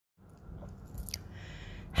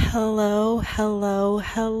Hello, hello,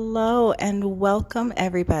 hello, and welcome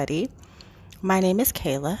everybody. My name is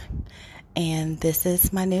Kayla, and this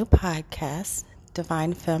is my new podcast,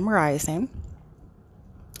 Divine Femme Rising.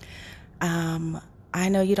 I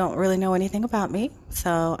know you don't really know anything about me,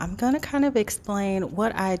 so I'm going to kind of explain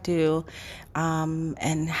what I do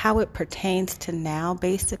and how it pertains to now,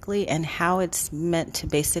 basically, and how it's meant to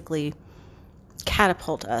basically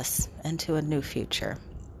catapult us into a new future.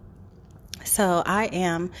 So I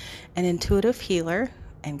am an intuitive healer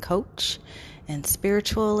and coach and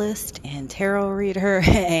spiritualist and tarot reader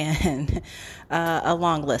and a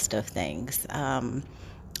long list of things.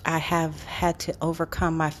 I have had to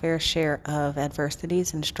overcome my fair share of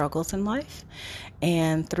adversities and struggles in life.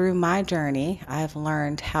 And through my journey, I've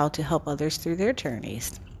learned how to help others through their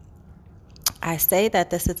journeys. I say that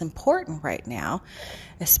this is important right now,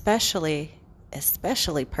 especially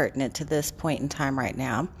pertinent to this point in time right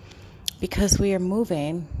now, because we are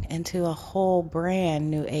moving into a whole brand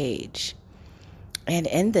new age. And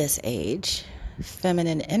in this age,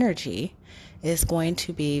 feminine energy is going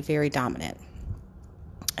to be very dominant.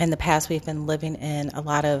 In the past, we've been living in a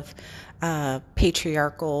lot of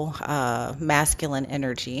patriarchal, masculine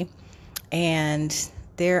energy. And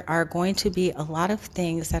there are going to be a lot of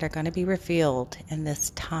things that are going to be revealed in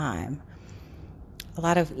this time. A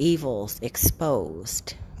lot of evils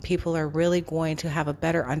exposed. People are really going to have a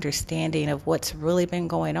better understanding of what's really been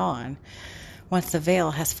going on once the veil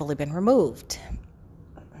has fully been removed.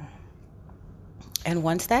 And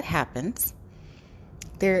once that happens,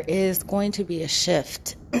 there is going to be a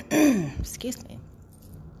shift,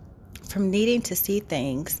 from needing to see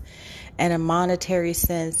things in a monetary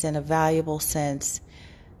sense and a valuable sense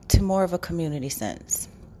to more of a community sense.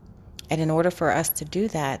 And in order for us to do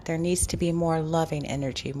that, there needs to be more loving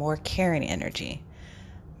energy, more caring energy,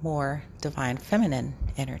 more divine feminine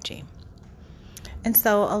energy. And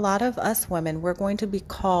so a lot of us women, we're going to be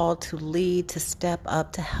called to lead, to step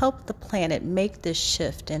up, to help the planet make this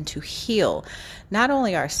shift and to heal not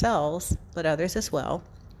only ourselves, but others as well,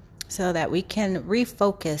 so that we can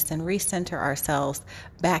refocus and recenter ourselves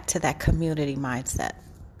back to that community mindset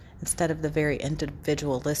instead of the very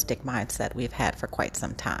individualistic mindset we've had for quite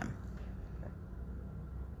some time.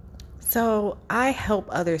 So I help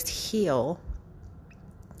others heal.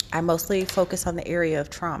 I mostly focus on the area of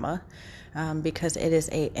trauma because it is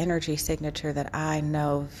an energy signature that I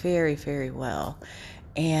know very, very well.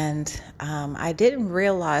 And I didn't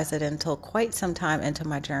realize it until quite some time into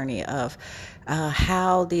my journey of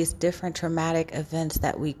how these different traumatic events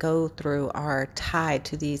that we go through are tied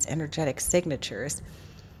to these energetic signatures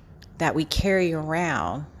that we carry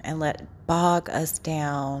around and let bog us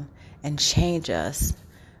down and change us,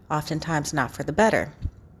 oftentimes not for the better.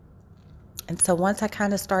 And so once I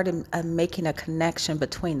kind of started making a connection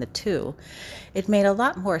between the two, it made a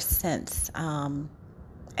lot more sense and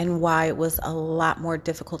why it was a lot more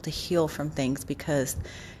difficult to heal from things because,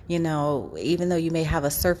 even though you may have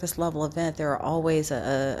a surface level event, there are always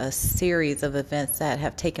a series of events that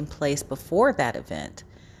have taken place before that event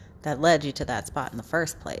that led you to that spot in the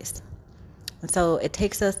first place. And so it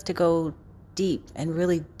takes us to go deep and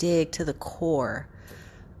really dig to the core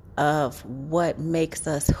of what makes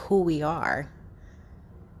us who we are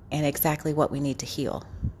and exactly what we need to heal.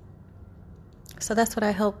 So that's what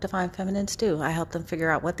I help Divine Feminines do. I help them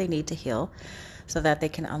figure out what they need to heal so that they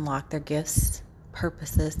can unlock their gifts,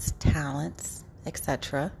 purposes, talents,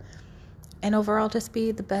 etc. And overall just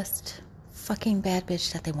be the best fucking bad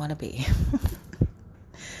bitch that they want to be.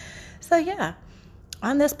 So yeah,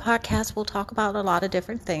 on this podcast we'll talk about a lot of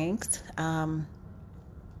different things.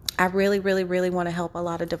 I really, really, really want to help a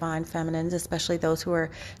lot of divine feminines, especially those who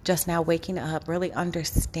are just now waking up, really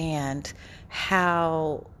understand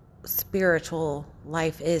how spiritual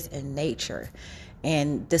life is in nature.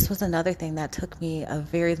 And this was another thing that took me a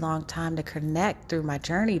very long time to connect through my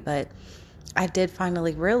journey, but I did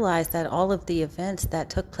finally realize that all of the events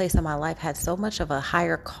that took place in my life had so much of a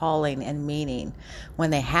higher calling and meaning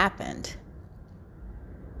when they happened.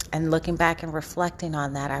 And looking back and reflecting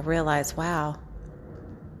on that, I realized, wow,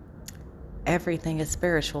 everything is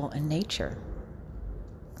spiritual in nature.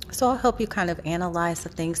 So I'll help you kind of analyze the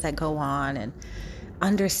things that go on and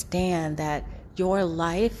understand that your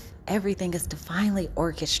life, everything is divinely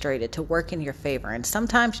orchestrated to work in your favor. And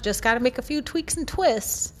sometimes you just got to make a few tweaks and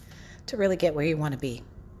twists to really get where you want to be.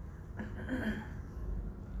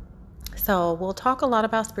 So we'll talk a lot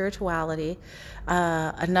about spirituality.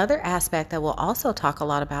 Another aspect that we'll also talk a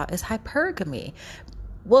lot about is hypergamy.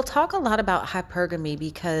 We'll talk a lot about hypergamy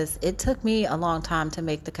because it took me a long time to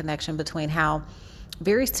make the connection between how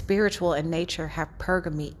very spiritual in nature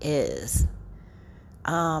hypergamy is.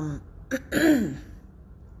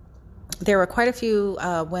 there were quite a few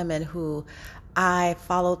women who I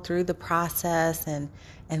followed through the process and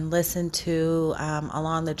listened to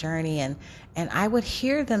along the journey, and I would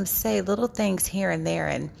hear them say little things here and there,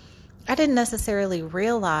 and I didn't necessarily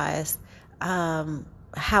realize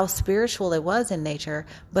how spiritual it was in nature,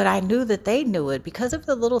 but I knew that they knew it because of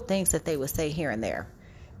the little things that they would say here and there.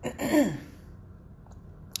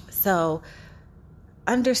 So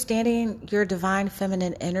understanding your divine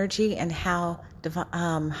feminine energy and how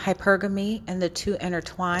hypergamy and the two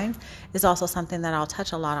intertwine is also something that I'll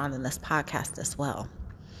touch a lot on in this podcast as well.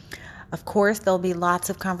 Of course, there'll be lots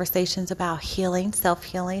of conversations about healing,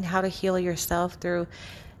 self-healing, how to heal yourself through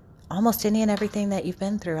almost any and everything that you've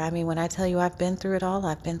been through. I mean, when I tell you I've been through it all,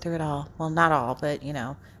 I've been through it all. Well, not all, but,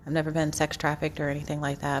 I've never been sex trafficked or anything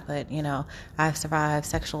like that. But, I've survived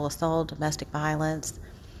sexual assault, domestic violence.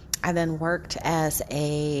 I then worked as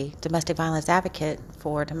a domestic violence advocate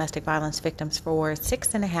for domestic violence victims for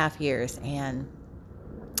 6.5 years. And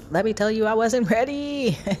let me tell you, I wasn't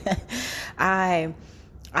ready.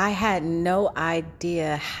 I had no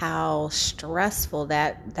idea how stressful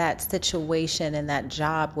that situation and that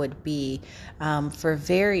job would be for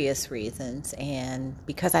various reasons. And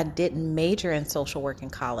because I didn't major in social work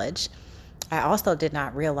in college, I also did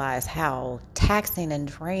not realize how taxing and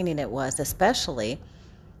draining it was, especially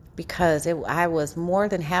because I was more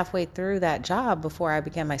than halfway through that job before I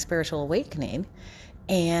began my spiritual awakening.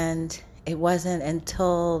 And it wasn't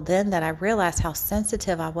until then that I realized how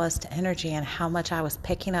sensitive I was to energy and how much I was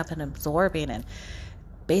picking up and absorbing, and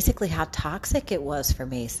basically how toxic it was for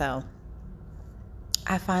me. So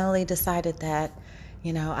I finally decided that,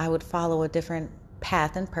 I would follow a different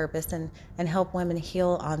path and purpose and help women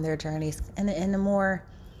heal on their journeys in a more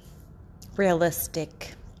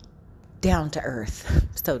realistic, down to earth,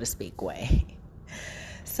 so to speak, way.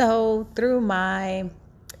 So through my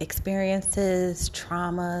experiences,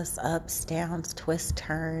 traumas, ups, downs, twists,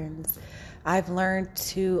 turns, I've learned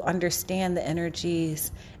to understand the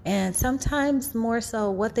energies and sometimes more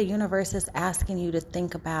so what the universe is asking you to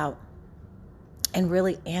think about and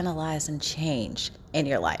really analyze and change in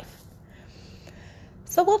your life.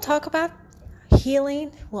 So we'll talk about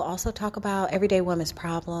healing. We'll also talk about everyday women's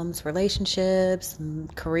problems, relationships,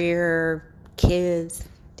 career, kids,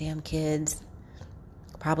 damn kids,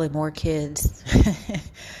 probably more kids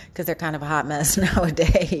because they're kind of a hot mess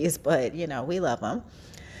nowadays, but we love them.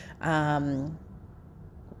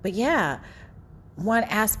 But yeah, one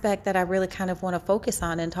aspect that I really kind of want to focus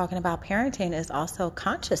on in talking about parenting is also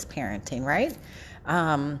conscious parenting, right?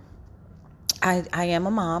 I am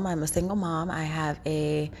a mom. I'm a single mom. I have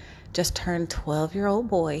a just turned 12-year-old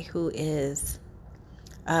boy who is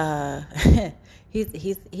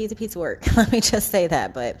he's a piece of work. Let me just say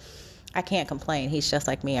that, but I can't complain. He's just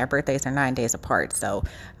like me. Our birthdays are 9 days apart, so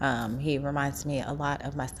he reminds me a lot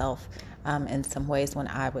of myself in some ways when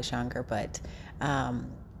I was younger. But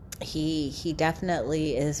he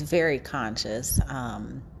definitely is very conscious.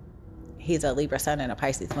 He's a Libra sun and a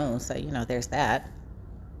Pisces moon, so there's that.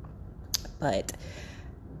 But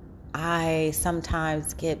I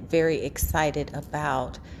sometimes get very excited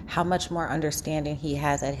about how much more understanding he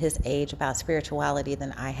has at his age about spirituality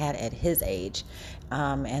than I had at his age.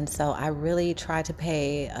 And so I really try to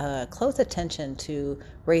pay close attention to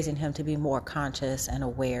raising him to be more conscious and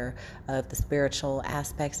aware of the spiritual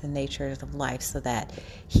aspects and natures of life so that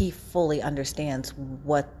he fully understands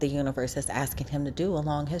what the universe is asking him to do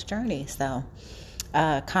along his journey. So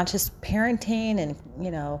conscious parenting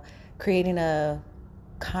and, creating a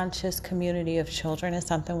conscious community of children is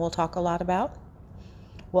something we'll talk a lot about.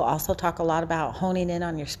 We'll also talk a lot about honing in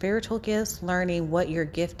on your spiritual gifts, learning what you're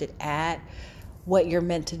gifted at, what you're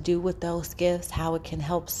meant to do with those gifts, how it can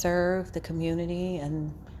help serve the community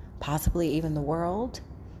and possibly even the world,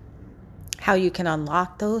 how you can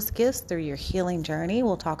unlock those gifts through your healing journey.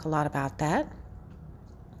 We'll talk a lot about that.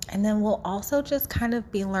 And then we'll also just kind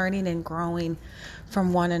of be learning and growing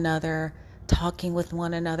from one another, talking with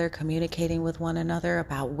one another, communicating with one another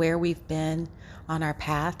about where we've been on our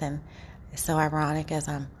path. And it's so ironic as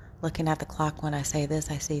I'm looking at the clock when I say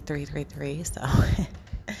this, I see 333. So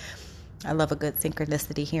I love a good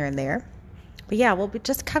synchronicity here and there. But yeah, we'll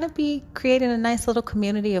just kind of be creating a nice little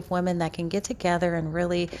community of women that can get together and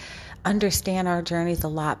really understand our journeys a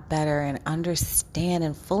lot better and understand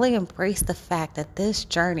and fully embrace the fact that this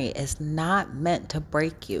journey is not meant to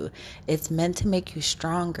break you. It's meant to make you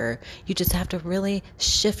stronger. You just have to really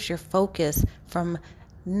shift your focus from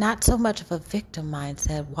not so much of a victim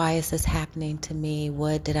mindset. Why is this happening to me?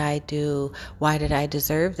 What did I do? Why did I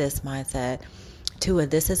deserve this mindset? To a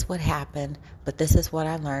this is what happened, but this is what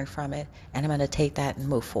I learned from it, and I'm going to take that and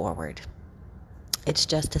move forward. It's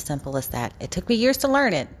just as simple as that. It took me years to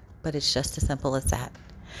learn it, but it's just as simple as that.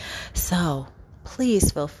 So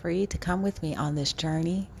please feel free to come with me on this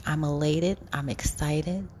journey. I'm elated. I'm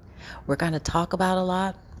excited. We're going to talk about a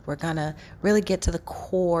lot. We're going to really get to the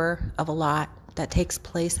core of a lot that takes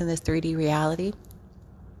place in this 3D reality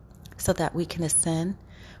so that we can ascend,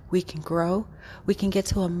 we can grow, we can get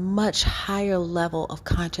to a much higher level of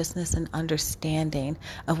consciousness and understanding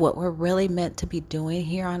of what we're really meant to be doing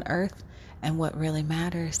here on Earth and what really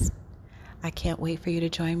matters. I can't wait for you to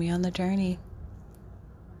join me on the journey.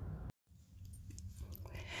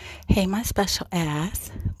 Hey, my special ass,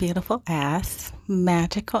 beautiful ass,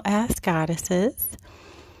 magical ass goddesses.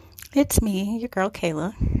 It's me, your girl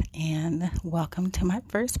Kayla, and welcome to my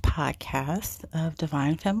first podcast of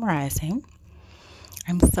Divine Femme Rising.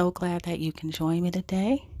 I'm so glad that you can join me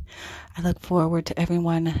today. I look forward to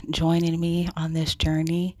everyone joining me on this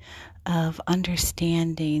journey of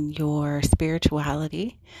understanding your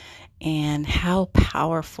spirituality and how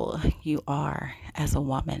powerful you are as a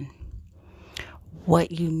woman.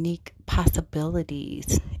 What unique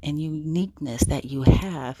possibilities and uniqueness that you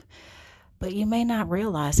have. But you may not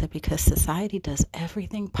realize it because society does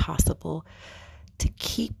everything possible to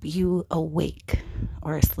keep you awake,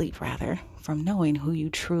 or asleep rather, from knowing who you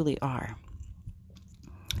truly are.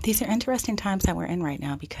 These are interesting times that we're in right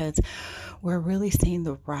now because we're really seeing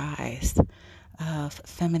the rise of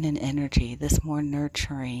feminine energy, this more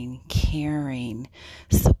nurturing, caring,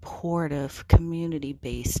 supportive,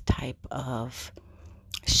 community-based type of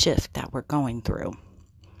shift that we're going through.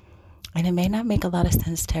 And it may not make a lot of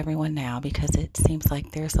sense to everyone now because it seems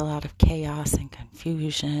like there's a lot of chaos and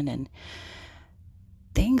confusion and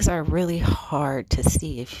things are really hard to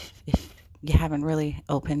see if you haven't really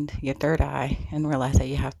opened your third eye and realized that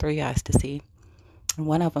you have three eyes to see. And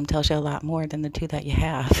one of them tells you a lot more than the two that you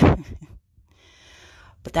have.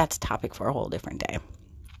 But that's a topic for a whole different day.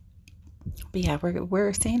 But yeah,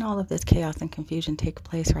 we're seeing all of this chaos and confusion take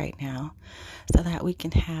place right now so that we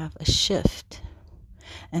can have a shift.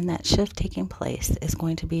 And that shift taking place is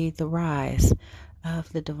going to be the rise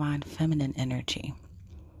of the divine feminine energy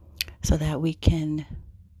so that we can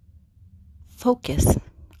focus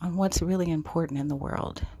on what's really important in the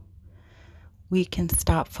world. We can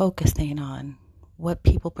stop focusing on what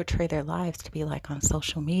people portray their lives to be like on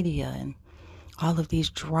social media and all of these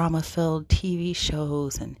drama-filled TV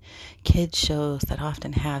shows and kids shows that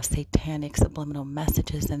often have satanic subliminal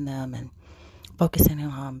messages in them and focusing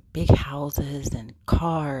on big houses and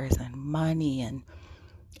cars and money and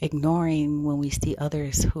ignoring when we see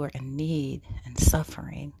others who are in need and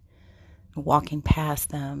suffering, walking past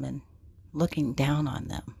them and looking down on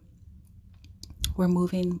them. We're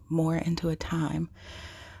moving more into a time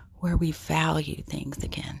where we value things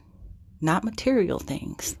again, not material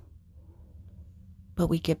things, but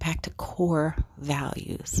we get back to core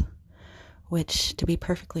values, which, to be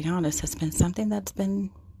perfectly honest, has been something that's been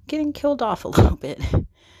getting killed off a little bit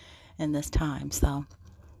in this time. So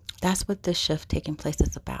that's what this shift taking place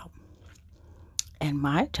is about. And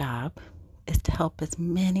my job is to help as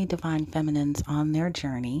many divine feminines on their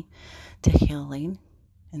journey to healing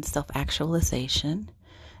and self-actualization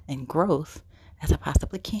and growth as I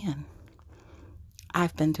possibly can.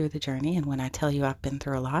 I've been through the journey, and when I tell you I've been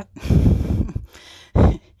through a lot,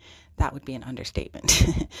 that would be an understatement.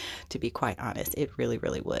 To be quite honest, it really,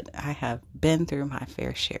 really would. I have been through my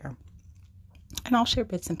fair share. And I'll share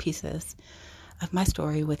bits and pieces of my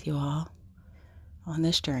story with you all on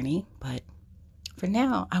this journey. But for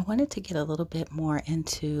now, I wanted to get a little bit more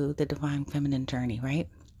into the divine feminine journey, right?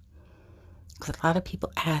 Because a lot of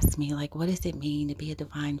people ask me, like, what does it mean to be a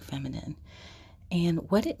divine feminine?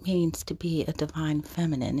 And what it means to be a divine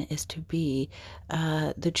feminine is to be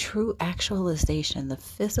the true actualization, the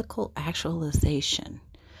physical actualization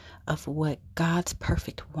of what God's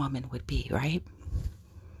perfect woman would be, right?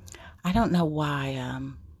 I don't know why,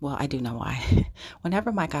 well, I do know why.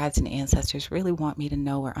 Whenever my guides and ancestors really want me to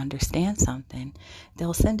know or understand something,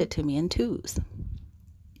 they'll send it to me in twos.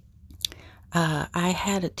 I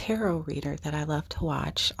had a tarot reader that I love to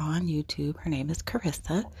watch on YouTube. Her name is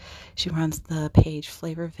Carissa. She runs the page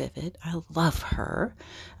Flavor Vivid. I love her.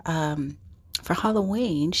 For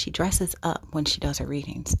Halloween, she dresses up when she does her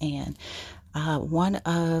readings. And one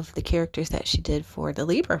of the characters that she did for the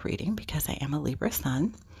Libra reading, because I am a Libra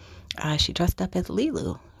sun, she dressed up as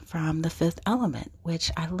Lilu from The Fifth Element,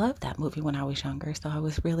 which I loved that movie when I was younger. So I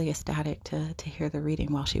was really ecstatic to hear the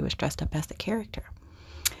reading while she was dressed up as the character.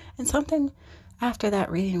 And something after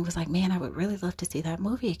that reading was like, man, I would really love to see that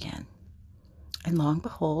movie again. And lo and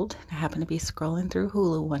behold, I happened to be scrolling through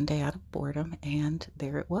Hulu one day out of boredom, and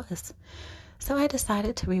there it was. So I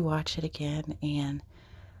decided to rewatch it again, and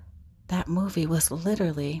that movie was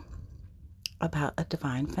literally about a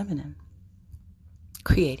divine feminine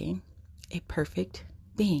creating a perfect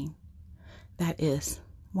being that is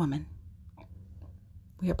woman.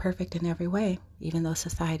 We are perfect in every way, even though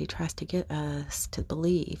society tries to get us to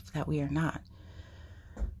believe that we are not.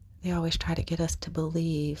 They always try to get us to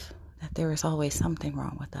believe that there is always something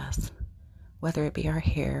wrong with us, whether it be our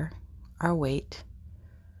hair, our weight,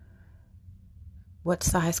 what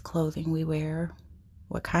size clothing we wear,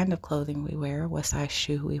 what kind of clothing we wear, what size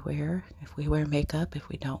shoe we wear, if we wear makeup, if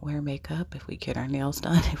we don't wear makeup, if we get our nails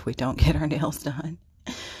done, if we don't get our nails done.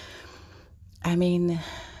 I mean,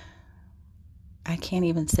 I can't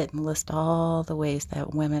even sit and list all the ways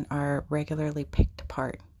that women are regularly picked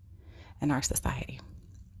apart in our society.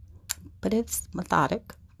 But it's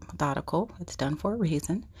methodical. It's done for a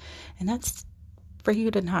reason. And that's for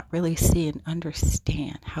you to not really see and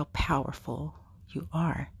understand how powerful you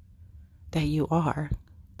are, that you are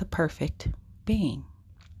the perfect being.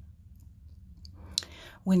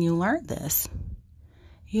 When you learn this,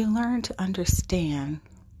 you learn to understand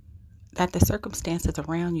that the circumstances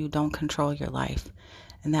around you don't control your life,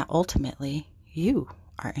 and that ultimately you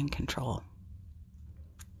are in control.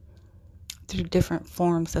 Through different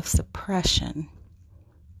forms of suppression,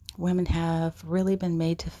 women have really been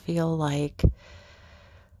made to feel like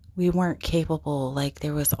we weren't capable, like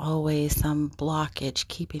there was always some blockage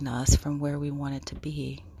keeping us from where we wanted to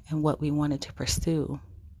be and what we wanted to pursue.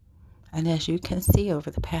 And as you can see,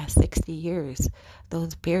 over the past 60 years,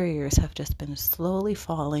 those barriers have just been slowly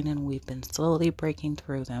falling, and we've been slowly breaking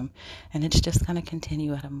through them. And it's just going to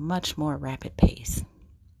continue at a much more rapid pace.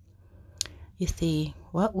 You see,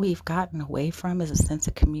 what we've gotten away from is a sense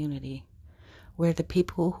of community, where the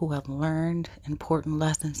people who have learned important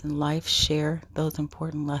lessons in life share those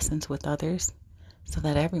important lessons with others so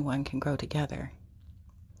that everyone can grow together.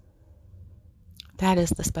 That is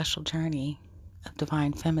the special journey of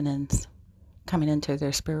divine feminines coming into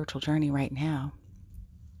their spiritual journey right now.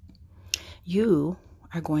 You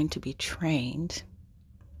are going to be trained,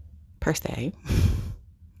 per se,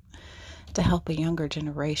 to help a younger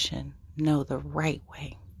generation know the right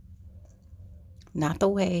way. Not the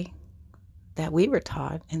way that we were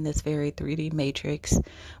taught in this very 3D matrix,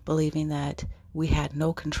 believing that we had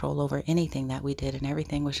no control over anything that we did and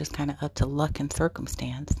everything was just kind of up to luck and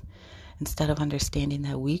circumstance. Instead of understanding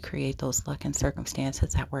that we create those luck and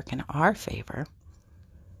circumstances that work in our favor,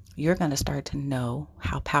 you're going to start to know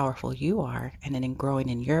how powerful you are. And then in growing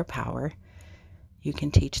in your power, you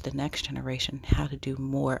can teach the next generation how to do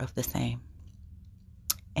more of the same.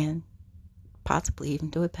 And possibly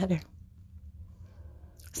even do it better.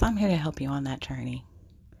 So I'm here to help you on that journey.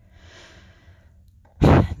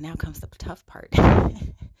 Now comes the tough part.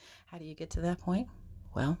 How do you get to that point?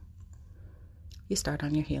 Well, you start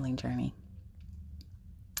on your healing journey.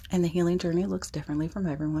 And the healing journey looks differently from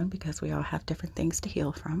everyone because we all have different things to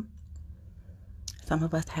heal from. Some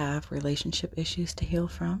of us have relationship issues to heal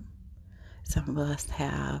from. Some of us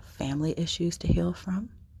have family issues to heal from.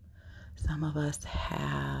 Some of us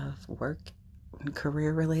have work and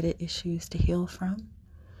career-related issues to heal from.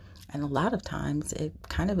 And a lot of times it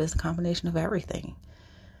kind of is a combination of everything.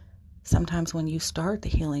 Sometimes when you start the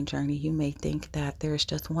healing journey, you may think that there's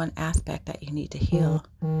just one aspect that you need to heal.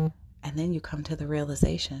 And then you come to the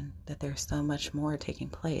realization that there's so much more taking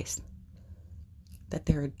place. That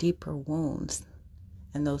there are deeper wounds.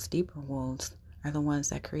 And those deeper wounds are the ones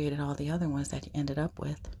that created all the other ones that you ended up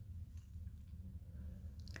with.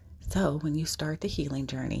 So when you start the healing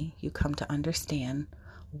journey, you come to understand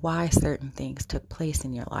why certain things took place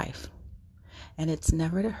in your life. And it's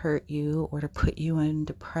never to hurt you or to put you in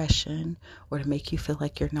depression or to make you feel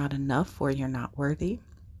like you're not enough or you're not worthy.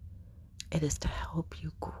 It is to help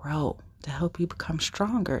you grow, to help you become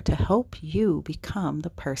stronger, to help you become the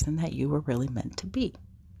person that you were really meant to be.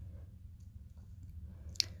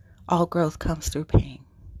 All growth comes through pain.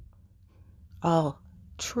 All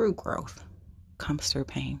true growth comes through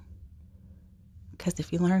pain. Because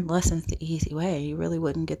if you learned lessons the easy way, you really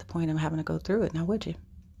wouldn't get the point of having to go through it, now would you?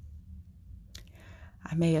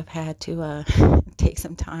 I may have had to take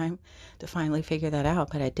some time to finally figure that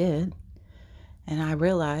out, but I did. And I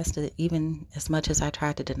realized that even as much as I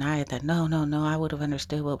tried to deny it, that no, I would have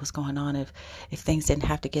understood what was going on if things didn't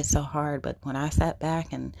have to get so hard. But when I sat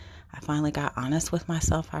back and I finally got honest with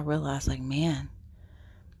myself, I realized, like, man,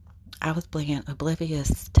 I was being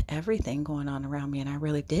oblivious to everything going on around me, and I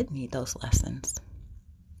really did need those lessons.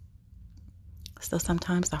 So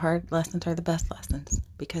sometimes the hard lessons are the best lessons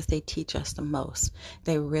because they teach us the most.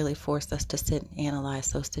 They really force us to sit and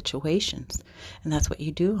analyze those situations. And that's what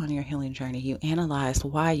you do on your healing journey. You analyze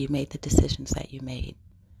why you made the decisions that you made,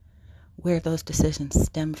 where those decisions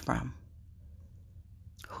stem from,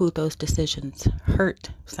 who those decisions hurt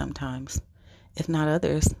sometimes, if not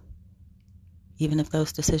others, even if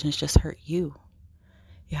those decisions just hurt you.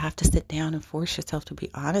 You have to sit down and force yourself to be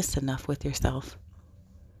honest enough with yourself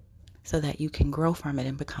so that you can grow from it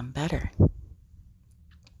and become better.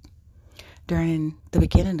 During the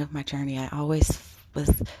beginning of my journey, I always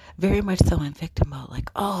was very much so in victim mode, like,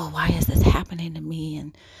 oh, why is this happening to me?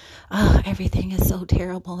 And everything is so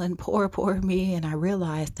terrible and poor me. And I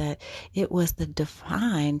realized that it was the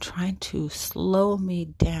divine trying to slow me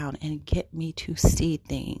down and get me to see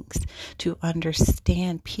things, to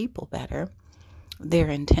understand people better, their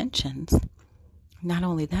intentions. Not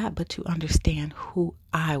only that, but to understand who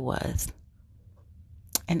I was.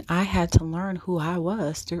 And I had to learn who I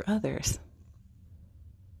was through others.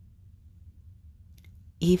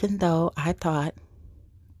 Even though I thought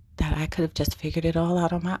that I could have just figured it all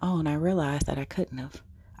out on my own, I realized that I couldn't have.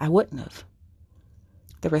 I wouldn't have.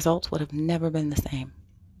 The results would have never been the same.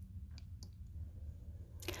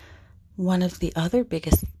 One of the other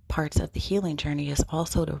biggest parts of the healing journey is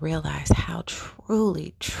also to realize how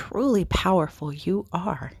truly, truly powerful you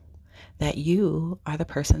are. That you are the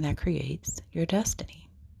person that creates your destiny,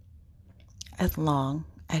 as long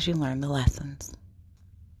as you learn the lessons.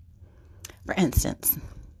 For instance,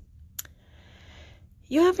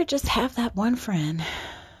 you ever just have that one friend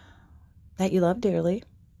that you love dearly,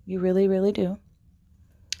 you really, really do,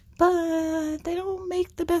 but they don't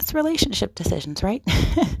make the best relationship decisions, right?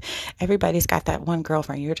 Everybody's got that one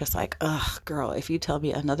girlfriend. You're just like, ugh, girl, if you tell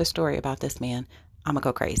me another story about this man, I'm going to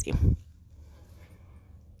go crazy.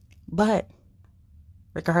 But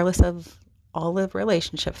regardless of all the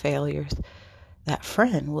relationship failures, that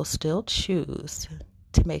friend will still choose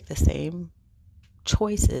to make the same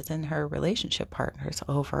choices in her relationship partners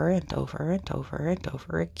over and over and over and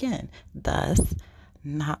over again, thus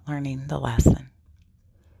not learning the lesson.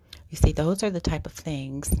 You see, those are the type of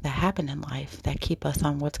things that happen in life that keep us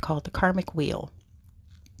on what's called the karmic wheel.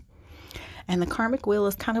 And the karmic wheel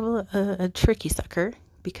is kind of a tricky sucker,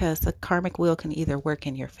 because the karmic wheel can either work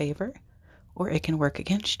in your favor or it can work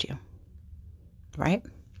against you, right?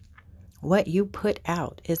 What you put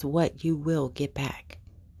out is what you will get back.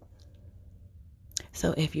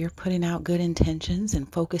 So if you're putting out good intentions and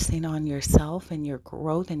focusing on yourself and your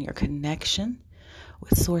growth and your connection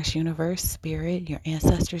with Source, Universe, Spirit, your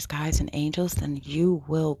ancestors, guides, and angels, then you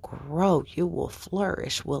will grow. You will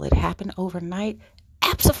flourish. Will it happen overnight?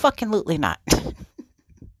 Abso-fucking-lutely not.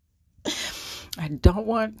 I don't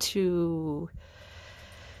want to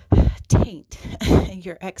taint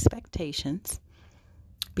your expectations,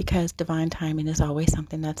 because divine timing is always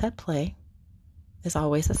something that's at play, is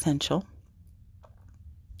always essential.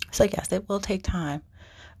 So yes, it will take time,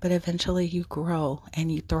 but eventually you grow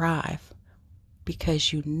and you thrive,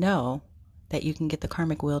 because you know that you can get the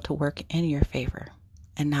karmic wheel to work in your favor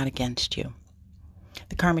and not against you.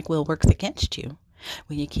 The karmic wheel works against you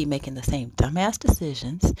when you keep making the same dumbass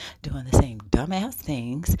decisions, doing the same dumbass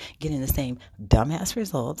things, getting the same dumbass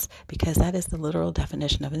results, because that is the literal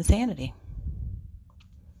definition of insanity.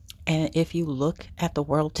 And if you look at the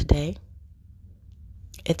world today,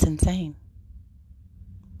 it's insane.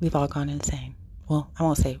 We've all gone insane. Well, I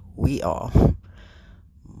won't say we all.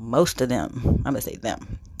 Most of them, I'm going to say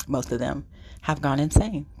them, most of them have gone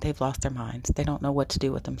insane. They've lost their minds. They don't know what to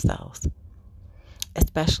do with themselves.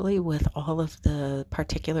 Especially with all of the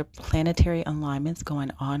particular planetary alignments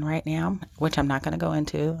going on right now, which I'm not going to go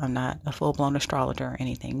into. I'm not a full-blown astrologer or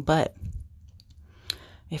anything, but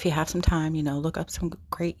if you have some time, look up some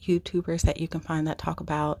great YouTubers that you can find that talk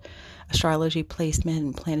about astrology placement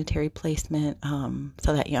and planetary placement,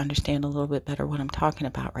 so that you understand a little bit better what I'm talking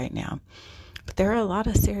about right now. But there are a lot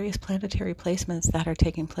of serious planetary placements that are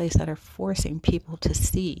taking place that are forcing people to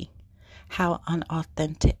see how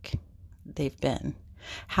unauthentic they've been,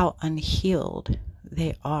 how unhealed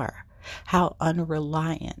they are, how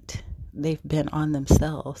unreliant they've been on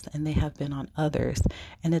themselves and they have been on others,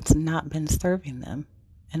 and it's not been serving them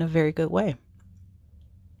in a very good way.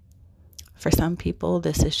 For some people,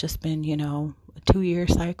 this has just been, a 2-year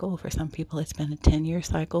cycle. For some people, it's been a 10-year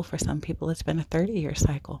cycle. For some people, it's been a 30-year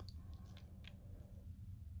cycle.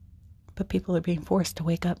 But people are being forced to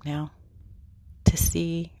wake up now to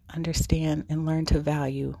see, understand, and learn to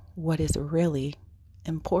value what is really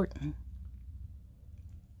important.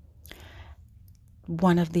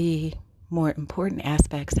 One of the more important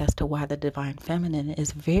aspects as to why the divine feminine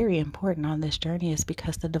is very important on this journey is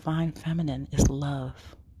because the divine feminine is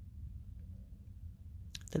love.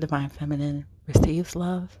 The divine feminine receives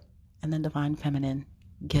love, and the divine feminine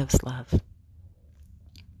gives love.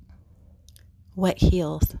 What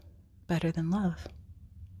heals better than love?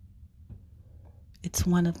 It's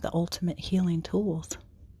one of the ultimate healing tools.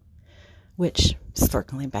 which,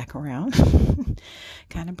 circling back around,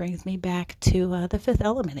 kind of brings me back to the Fifth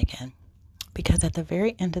Element again. Because at the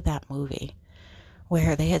very end of that movie,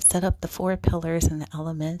 where they had set up the 4 pillars and the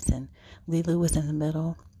elements, and Lulu was in the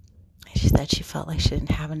middle, and she said she felt like she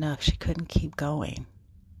didn't have enough. She couldn't keep going.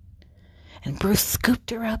 And Bruce scooped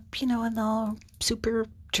her up, in the super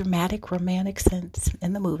dramatic, romantic sense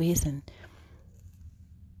in the movies, and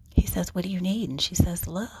he says, "What do you need?" And she says,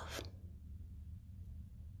 "Love."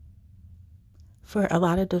 For a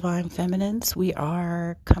lot of divine feminines, we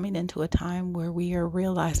are coming into a time where we are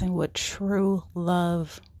realizing what true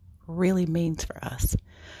love really means for us.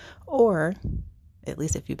 Or, at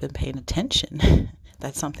least if you've been paying attention,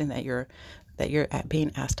 that's something that you're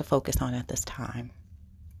being asked to focus on at this time.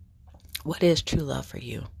 What is true love for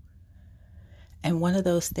you? And one of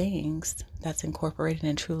those things that's incorporated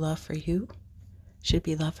in true love for you should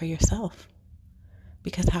be love for yourself.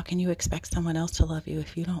 Because how can you expect someone else to love you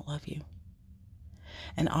if you don't love you?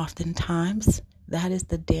 And oftentimes, that is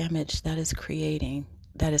the damage that is created,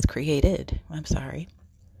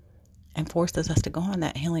 and forces us to go on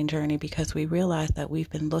that healing journey, because we realize that we've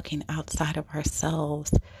been looking outside of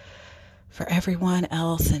ourselves for everyone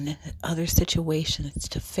else and other situations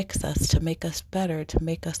to fix us, to make us better, to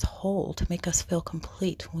make us whole, to make us feel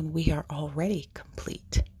complete, when we are already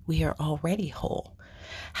complete. We are already whole.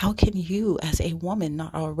 How can you as a woman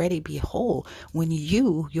not already be whole when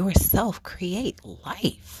you yourself create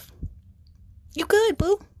life? You good,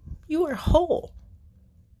 boo. You are whole.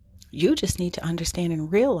 You just need to understand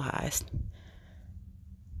and realize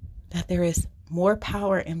that there is more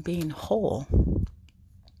power in being whole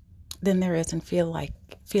than there is in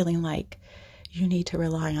feeling like you need to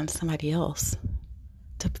rely on somebody else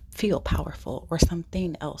to feel powerful, or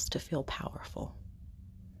something else to feel powerful.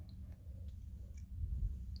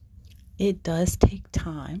 It does take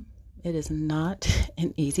time. It is not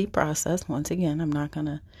an easy process. Once again, I'm not going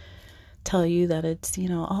to tell you that it's,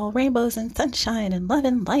 all rainbows and sunshine and love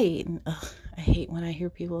and light. And, I hate when I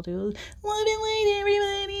hear people do love and light,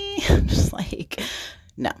 everybody. I'm just like,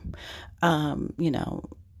 no.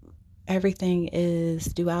 Everything is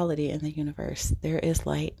duality in the universe. There is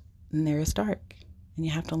light and there is dark. And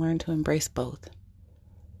you have to learn to embrace both.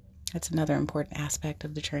 That's another important aspect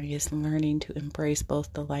of the journey, is learning to embrace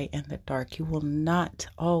both the light and the dark. You will not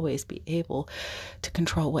always be able to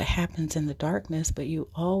control what happens in the darkness, but you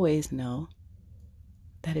always know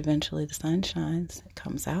that eventually the sun shines, it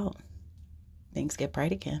comes out, things get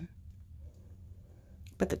bright again.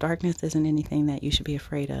 But the darkness isn't anything that you should be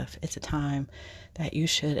afraid of. It's a time that you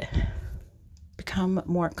should become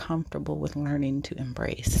more comfortable with learning to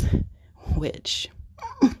embrace, which...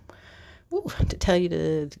 to tell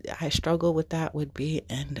you I struggle with that would be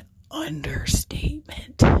an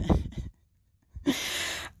understatement.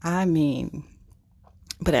 I mean,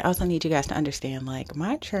 but I also need you guys to understand, like,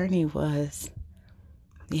 my journey was,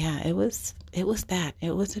 it was that.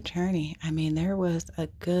 It was a journey. I mean, there was a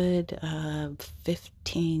good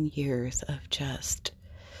 15 years of just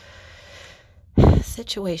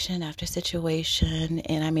situation after situation.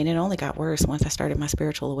 And I mean, it only got worse once I started my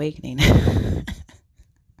spiritual awakening.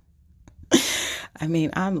 I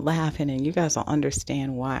mean, I'm laughing, and you guys will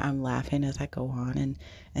understand why I'm laughing as I go on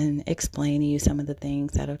and explain to you some of the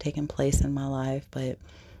things that have taken place in my life. But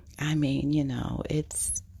I mean,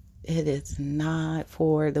 it is not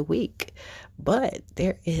for the weak, but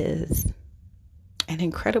there is an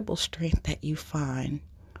incredible strength that you find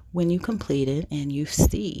when you complete it and you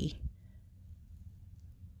see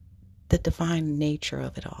the divine nature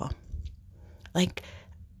of it all. Like,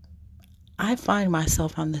 I find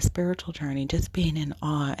myself on the spiritual journey just being in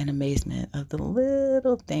awe and amazement of the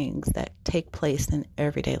little things that take place in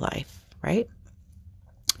everyday life, right?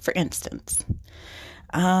 For instance,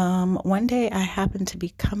 one day I happened to be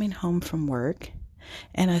coming home from work,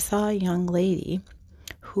 and I saw a young lady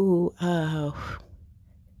who, I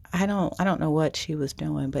don't know what she was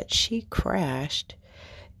doing, but she crashed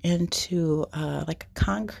into like a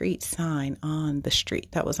concrete sign on the street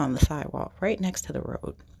that was on the sidewalk right next to the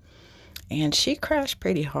road. And she crashed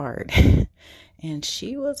pretty hard. And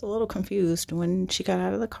she was a little confused when she got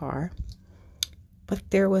out of the car. But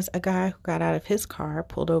there was a guy who got out of his car,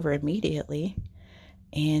 pulled over immediately,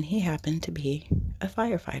 and he happened to be a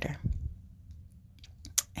firefighter.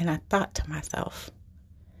 And I thought to myself,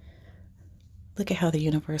 look at how the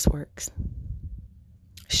universe works.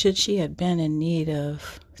 Should she have been in need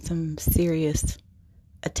of some serious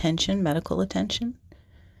attention, medical attention,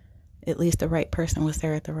 at least the right person was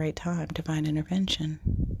there at the right time, divine intervention.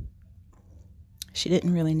 She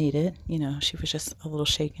didn't really need it. She was just a little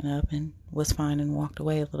shaken up and was fine and walked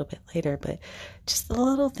away a little bit later. But just the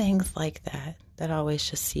little things like that that always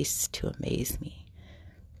just ceased to amaze me,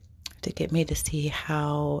 to get me to see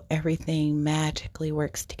how everything magically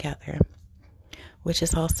works together, which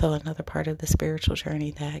is also another part of the spiritual journey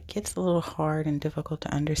that gets a little hard and difficult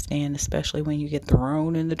to understand, especially when you get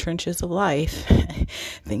thrown in the trenches of life.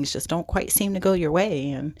 Things just don't quite seem to go your way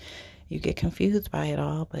and you get confused by it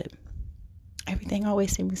all, but everything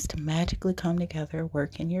always seems to magically come together,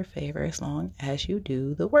 work in your favor as long as you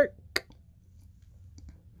do the work.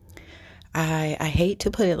 I hate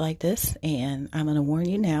to put it like this, and I'm going to warn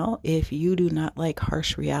you now, if you do not like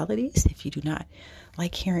harsh realities, if you do not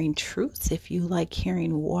like hearing truths, if you like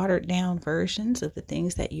hearing watered down versions of the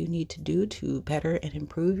things that you need to do to better and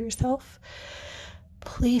improve yourself,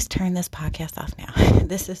 please turn this podcast off now.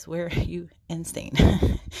 This is where you insane.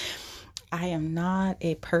 I am not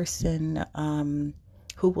a person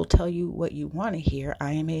who will tell you what you want to hear.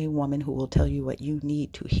 I am a woman who will tell you what you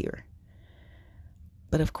need to hear.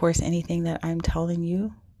 But of course, anything that I'm telling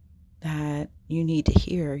you that you need to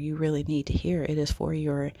hear, you really need to hear. It is for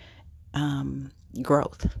your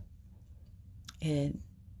growth. It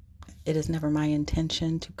is never my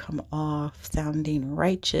intention to come off sounding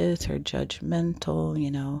righteous or judgmental.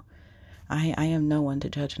 You know, I am no one to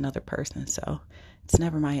judge another person, so it's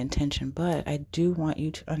never my intention. But I do want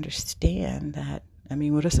you to understand that, I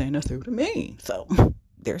mean, what I'm saying is true to me. So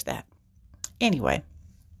there's that. Anyway,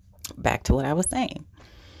 back to what I was saying.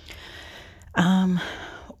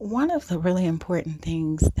 One of the really important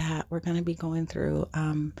things that we're going to be going through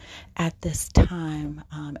at this time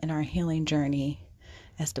in our healing journey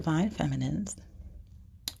as divine feminines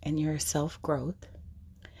and your self-growth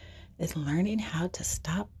is learning how to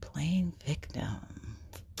stop playing victim.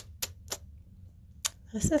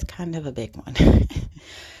 This is kind of a big one.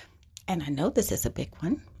 And I know this is a big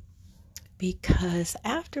one because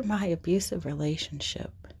after my abusive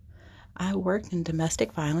relationship, I worked in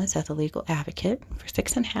domestic violence as a legal advocate for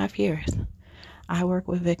 6.5 years. I work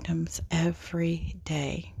with victims every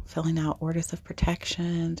day, filling out orders of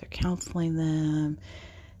protection or counseling them,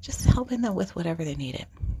 just helping them with whatever they needed.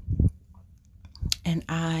 And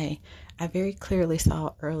I very clearly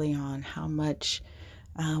saw early on how much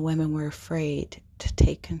women were afraid to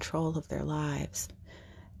take control of their lives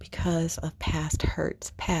because of past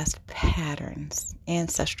hurts, past patterns,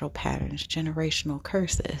 ancestral patterns, generational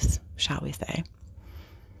curses, shall we say.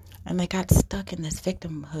 And they got stuck in this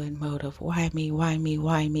victimhood mode of why me, why me,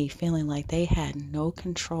 why me, feeling like they had no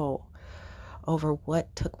control over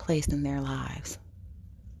what took place in their lives.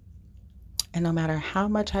 And no matter how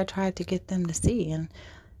much I tried to get them to see, and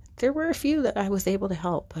there were a few that I was able to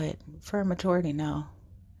help, but for a majority, no.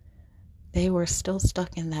 They were still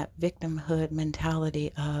stuck in that victimhood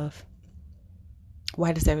mentality of,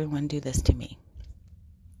 why does everyone do this to me?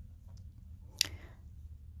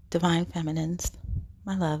 Divine feminines,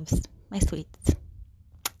 my loves, my sweets,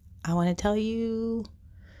 I want to tell you,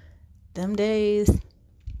 them days,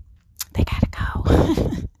 they gotta go.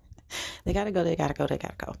 They gotta go.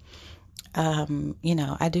 You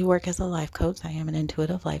know, I do work as a life coach. I am an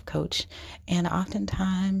intuitive life coach. And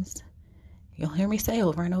oftentimes, you'll hear me say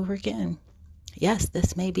over and over again, yes,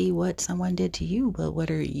 this may be what someone did to you, but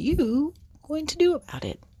what are you going to do about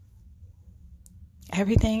it?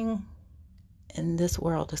 Everything in this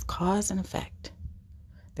world is cause and effect.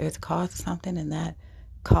 There's a cause of something, and that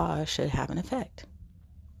cause should have an effect.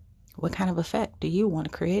 What kind of effect do you want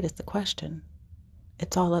to create is the question.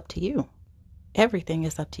 It's all up to you. Everything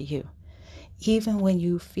is up to you. Even when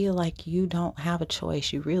you feel like you don't have a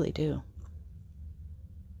choice, you really do.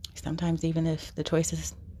 Sometimes even if the choice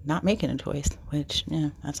is not making a choice, which,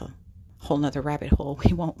 that's a whole nother rabbit hole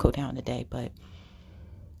we won't go down today. But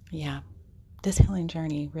yeah, this healing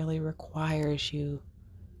journey really requires you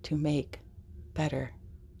to make better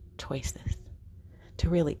choices, to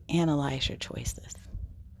really analyze your choices.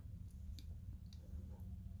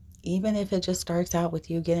 Even if it just starts out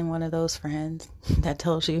with you getting one of those friends that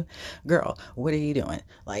tells you, girl, what are you doing?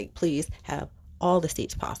 Like, please have all the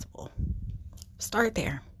seats possible. Start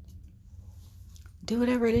there. Do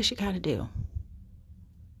whatever it is you got to do.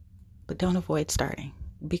 But don't avoid starting,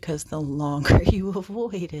 because the longer you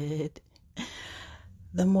avoid it,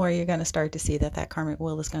 the more you're going to start to see that karmic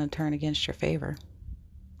wheel is going to turn against your favor.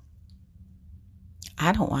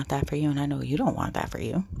 I don't want that for you, and I know you don't want that for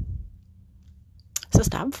you. So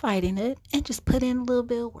stop fighting it and just put in a little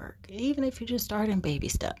bit of work. Even if you just start in baby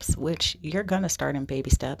steps, which you're going to start in baby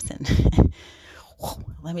steps. And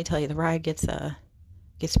let me tell you, the ride gets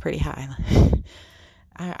pretty high.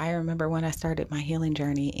 I remember when I started my healing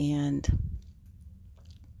journey and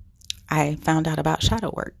I found out about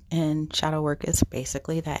shadow work. And shadow work is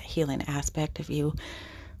basically that healing aspect of you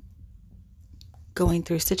going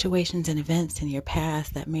through situations and events in your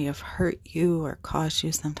past that may have hurt you or caused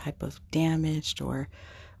you some type of damage or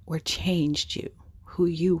changed you, who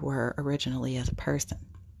you were originally as a person.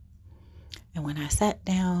 And when I sat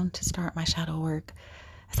down to start my shadow work,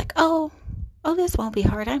 I was like, oh, this won't be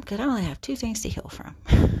hard. I'm good. I only have 2 things to heal from.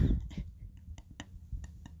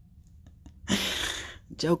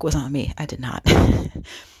 Joke was on me. I did not. I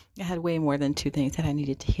had way more than 2 things that I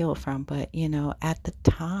needed to heal from. But, at the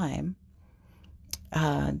time,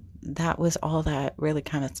 that was all that really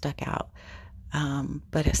kind of stuck out.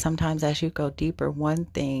 But sometimes as you go deeper, one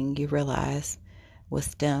thing you realize was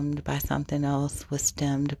stemmed by something else, was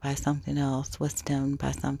stemmed by something else, was stemmed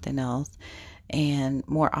by something else. And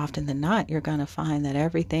more often than not, you're going to find that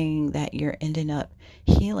everything that you're ending up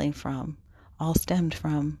healing from all stemmed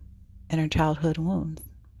from inner childhood wounds.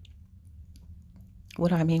 What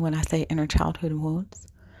do I mean when I say inner childhood wounds?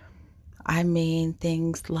 I mean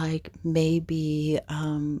things like maybe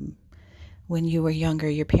when you were younger,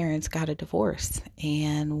 your parents got a divorce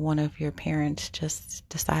and one of your parents just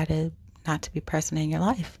decided not to be present in your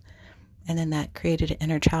life. And then that created an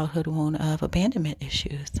inner childhood wound of abandonment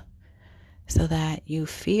issues, so that you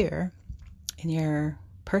fear in your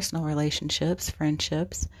personal relationships,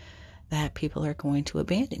 friendships, that people are going to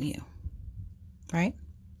abandon you, right?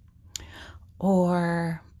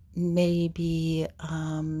 Or maybe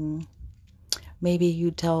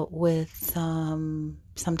you dealt with some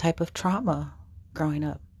type of trauma growing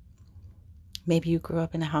up. Maybe you grew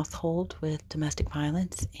up in a household with domestic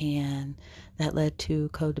violence and that led to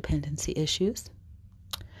codependency issues.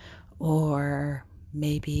 Or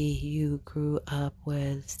maybe you grew up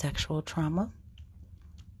with sexual trauma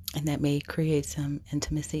and that may create some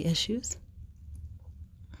intimacy issues.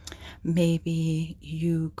 Maybe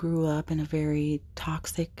you grew up in a very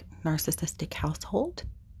toxic, narcissistic household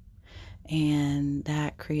and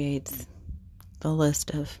that creates a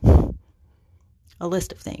list of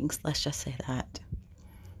things, let's just say that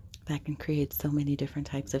can create so many different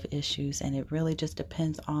types of issues. And it really just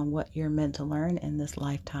depends on what you're meant to learn in this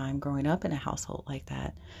lifetime growing up in a household like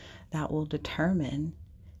that. That will determine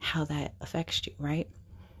how that affects you, right?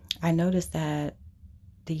 I noticed that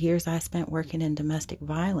the years I spent working in domestic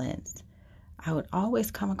violence, I would always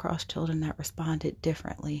come across children that responded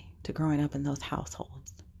differently to growing up in those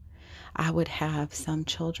households. I would have some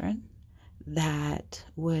children that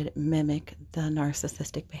would mimic the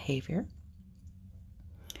narcissistic behavior.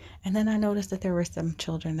 And then I noticed that there were some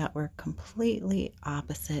children that were completely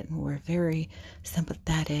opposite and were very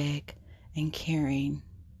sympathetic and caring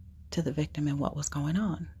to the victim and what was going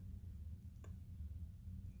on.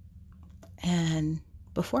 And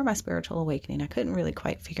before my spiritual awakening, I couldn't really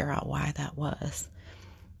quite figure out why that was.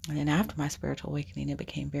 And then after my spiritual awakening, it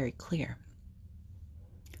became very clear.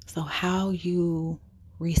 So how you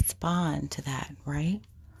respond to that, right?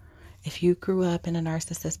 If you grew up in a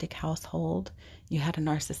narcissistic household, you had a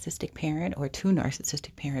narcissistic parent or 2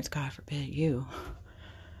 narcissistic parents, God forbid you.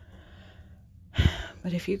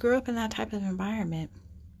 But if you grew up in that type of environment,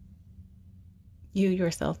 you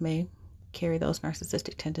yourself may carry those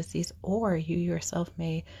narcissistic tendencies, or you yourself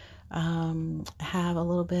may have a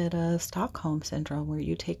little bit of Stockholm syndrome where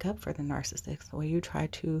you take up for the narcissist, where you try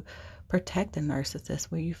to protect the narcissist,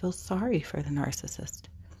 where you feel sorry for the narcissist.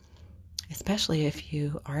 Especially if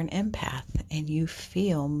you are an empath and you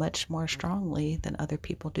feel much more strongly than other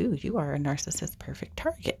people do. You are a narcissist's perfect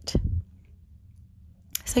target.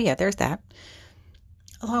 So yeah, there's that.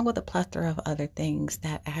 Along with a plethora of other things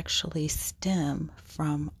that actually stem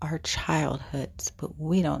from our childhoods, but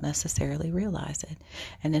we don't necessarily realize it.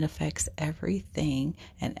 And it affects everything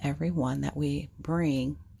and everyone that we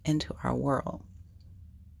bring into our world.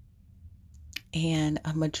 And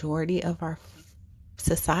a majority of our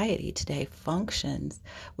society today functions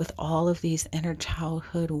with all of these inner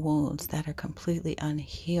childhood wounds that are completely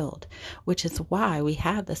unhealed, which is why we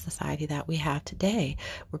have the society that we have today,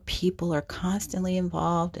 where people are constantly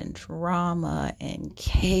involved in drama and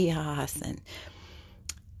chaos, and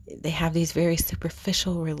they have these very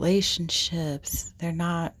superficial relationships. They're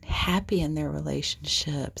not happy in their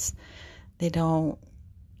relationships. They don't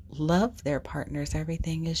love their partners.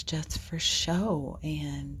 Everything is just for show,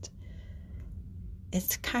 and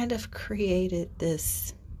it's kind of created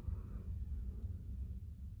this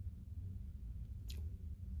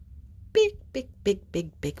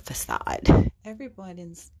big facade.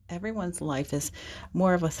 Everyone's life is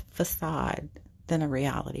more of a facade than a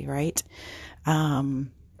reality, right?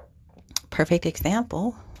 Perfect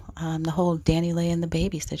example, the whole DaniLeigh and the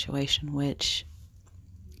baby situation, which,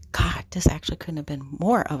 God, this actually couldn't have been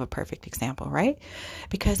more of a perfect example, right?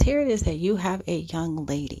 Because here it is that you have a young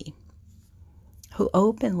lady who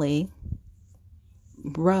openly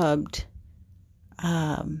rubbed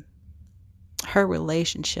her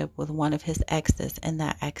relationship with one of his exes in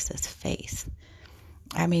that ex's face.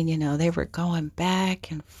 I mean, they were going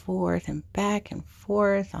back and forth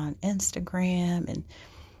on Instagram and,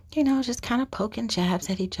 just kind of poking jabs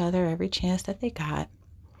at each other every chance that they got,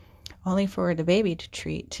 only for the baby to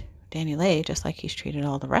treat DaniLeigh just like he's treated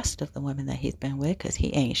all the rest of the women that he's been with, because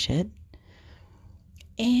he ain't shit.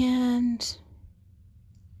 And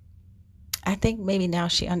I think maybe now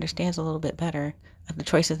she understands a little bit better of the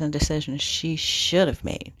choices and decisions she should have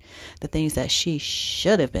made, the things that she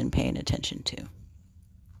should have been paying attention to.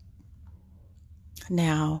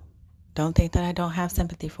 Now, don't think that I don't have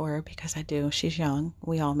sympathy for her, because I do. She's young.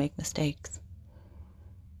 We all make mistakes.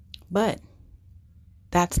 But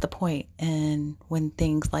that's the point. And when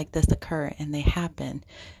things like this occur and they happen,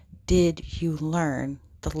 did you learn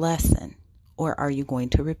the lesson? Or are you going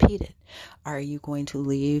to repeat it? Are you going to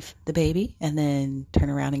leave the baby and then turn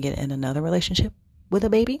around and get in another relationship with a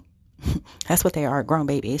baby? That's what they are, grown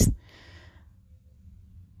babies.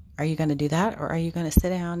 Are you going to do that? Or are you going to sit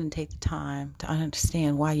down and take the time to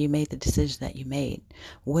understand why you made the decision that you made?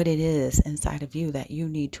 What it is inside of you that you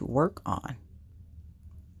need to work on?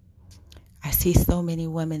 I see so many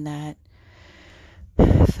women that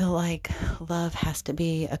feel like love has to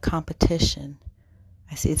be a competition.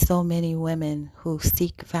 I see so many women who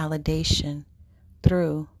seek validation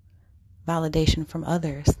through validation from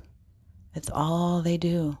others. It's all they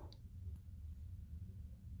do.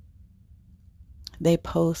 They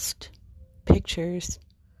post pictures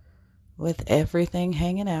with everything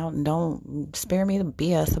hanging out, and don't spare me the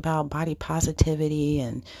BS about body positivity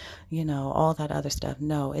and, all that other stuff.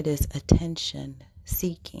 No, it is attention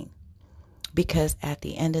seeking. Because at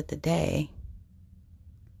the end of the day,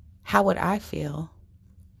 how would I feel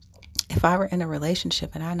if I were in a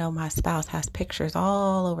relationship and I know my spouse has pictures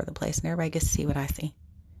all over the place and everybody gets to see what I see?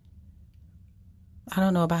 I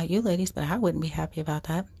don't know about you ladies, but I wouldn't be happy about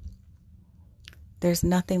that. There's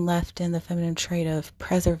nothing left in the feminine trait of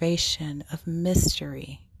preservation, of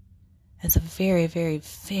mystery. It's a very, very,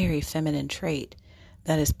 very feminine trait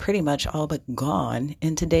that is pretty much all but gone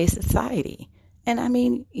in today's society. And I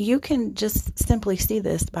mean, you can just simply see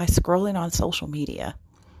this by scrolling on social media.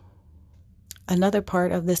 Another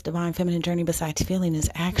part of this divine feminine journey besides feeling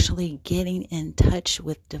is actually getting in touch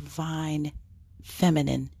with divine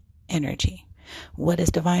feminine energy. What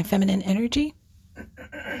is divine feminine energy?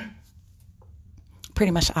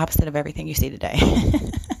 Pretty much the opposite of everything you see today.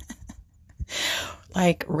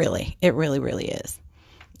 Like, really, it really, really is.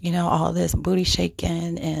 All this booty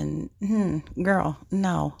shaking and, girl,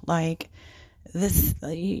 no, like this,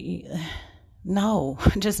 no,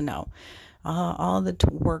 just no. All the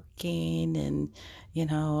twerking and,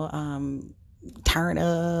 turn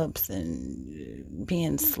ups and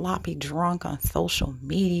being sloppy drunk on social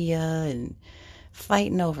media and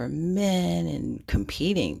fighting over men and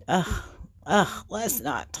competing. Let's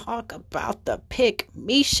not talk about the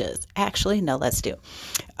pick-mishas. Actually, no, let's do.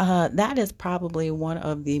 That is probably one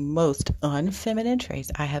of the most unfeminine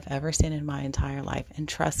traits I have ever seen in my entire life. And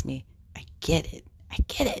trust me, I get it.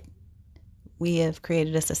 We have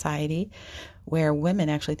created a society where women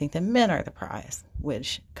actually think that men are the prize,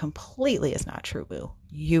 which completely is not true, boo.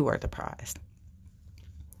 You are the prize.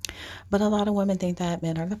 But a lot of women think that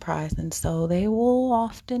men are the prize, and so they will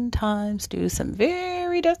oftentimes do some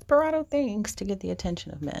very desperado things to get the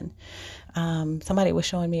attention of men. Somebody was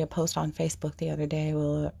showing me a post on Facebook the other day.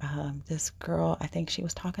 Well, this girl, I think she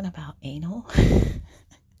was talking about anal.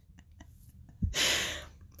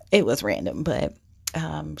 It was random, but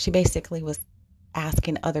she basically was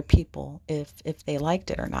asking other people if they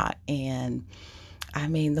liked it or not. And I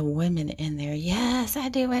mean, the women in there, yes, I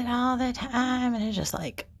do it all the time. And it's just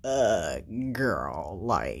like, girl,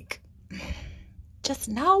 like, just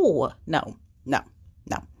no.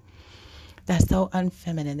 That's so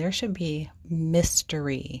unfeminine. There should be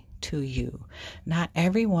mystery to you. Not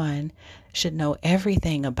everyone should know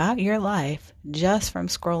everything about your life just from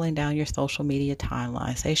scrolling down your social media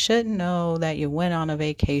timelines. They shouldn't know that you went on a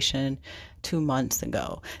vacation 2 months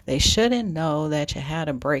ago. They shouldn't know that you had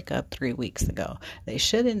a breakup 3 weeks ago. They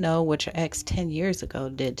shouldn't know what your ex 10 years ago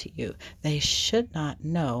did to you. They should not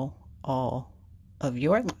know all of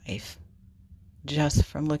your life just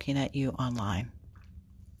from looking at you online.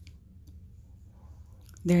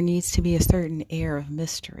 There needs to be a certain air of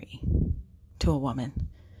mystery to a woman,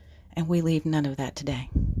 and we leave none of that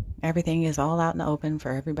today. Everything is all out in the open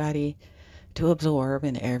for everybody to absorb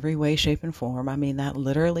in every way, shape, and form. I mean that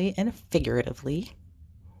literally and figuratively.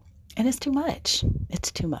 And it's too much.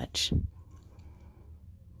 It's too much.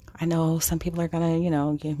 I know some people are going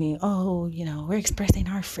to, give me, oh, we're expressing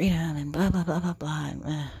our freedom and blah, blah, blah, blah, blah.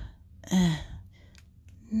 And,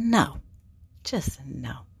 no, just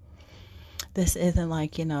no. This isn't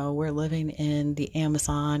like, we're living in the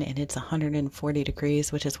Amazon and it's 140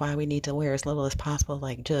 degrees, which is why we need to wear as little as possible.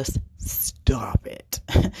 Like, just stop it.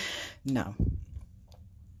 No.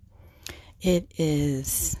 It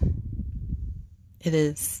is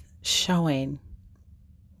showing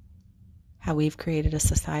how we've created a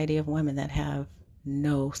society of women that have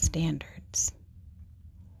no standards.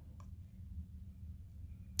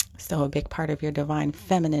 So a big part of your divine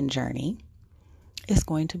feminine journey is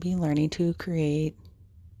going to be learning to create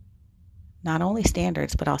not only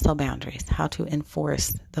standards, but also boundaries, how to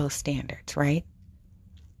enforce those standards, right?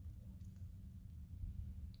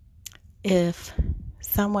 If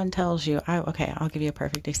someone tells you, I'll give you a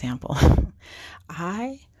perfect example.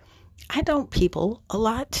 I don't people a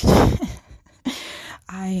lot.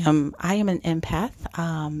 I am an empath.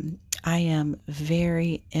 I am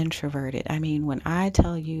very introverted. I mean, when I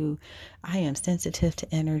tell you I am sensitive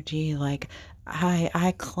to energy, like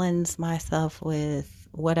I cleanse myself with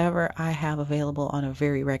whatever I have available on a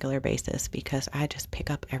very regular basis because I just pick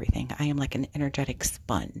up everything. I am like an energetic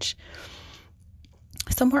sponge.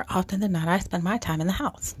 So more often than not, I spend my time in the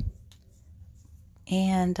house.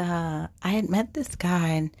 And I had met this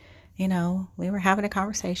guy and, we were having a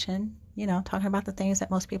conversation, talking about the things that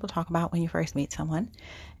most people talk about when you first meet someone.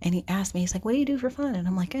 And he asked me, he's like, what do you do for fun? And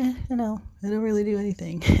I'm like, I don't really do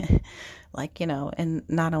anything. And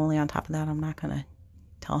not only on top of that, I'm not going to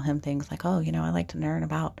tell him things like, oh, I like to learn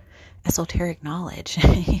about esoteric knowledge.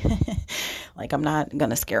 Like, I'm not going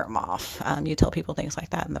to scare him off. You tell people things like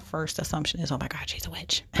that, and the first assumption is, oh my God, she's a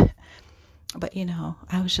witch. But,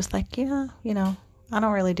 I was just like, yeah, I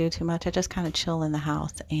don't really do too much. I just kind of chill in the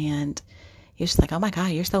house. And he was just like, oh my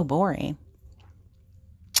God, you're so boring.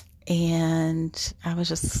 And I was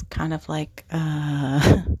just kind of like,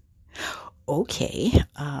 okay.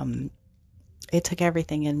 It took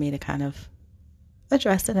everything in me to kind of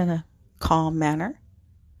address it in a calm manner.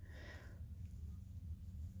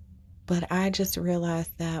 But I just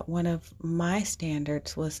realized that one of my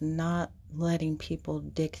standards was not letting people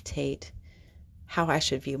dictate how I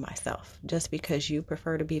should view myself. Just because you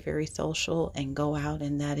prefer to be very social and go out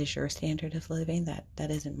and that is your standard of living,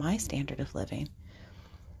 that isn't my standard of living.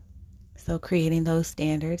 So creating those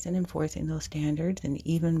standards and enforcing those standards, and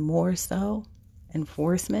even more so,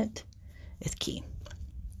 enforcement is key.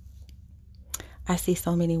 I see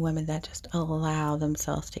so many women that just allow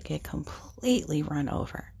themselves to get completely run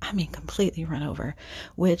over. I mean, completely run over,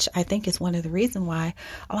 which I think is one of the reasons why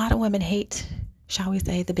a lot of women hate, shall we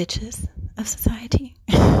say, the bitches of society.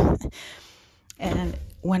 And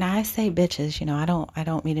when I say bitches, I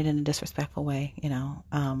don't mean it in a disrespectful way,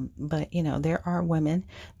 but there are women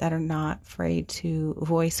that are not afraid to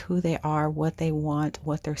voice who they are, what they want,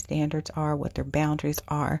 what their standards are, what their boundaries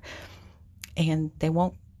are, and they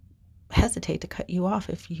won't hesitate to cut you off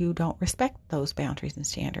if you don't respect those boundaries and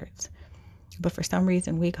standards. But for some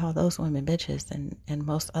reason, we call those women bitches, and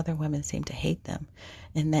most other women seem to hate them.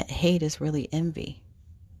 And that hate is really envy,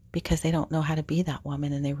 because they don't know how to be that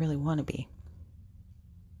woman and they really want to be.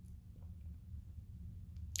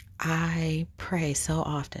 I pray so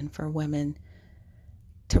often for women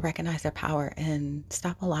to recognize their power and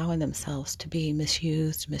stop allowing themselves to be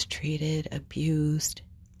misused, mistreated, abused.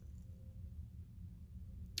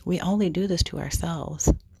 We only do this to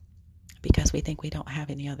ourselves because we think we don't have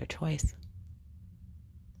any other choice.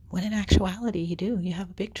 When in actuality, you do. You have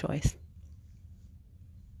a big choice.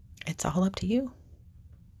 It's all up to you.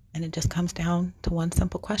 And it just comes down to one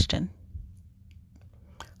simple question.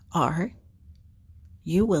 Are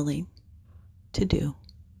you willing to do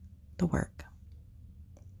the work?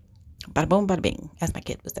 Bada boom, bada bing, as my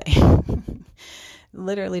kid would say.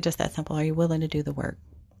 Literally just that simple. Are you willing to do the work?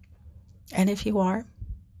 And if you are,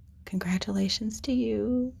 congratulations to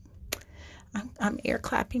you. I'm air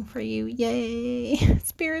clapping for you. Yay.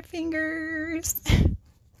 Spirit fingers.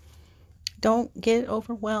 Don't get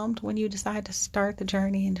overwhelmed when you decide to start the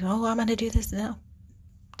journey and, I'm going to do this. No.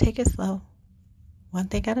 Take it slow. One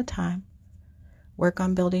thing at a time. Work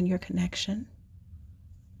on building your connection.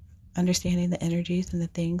 Understanding the energies and the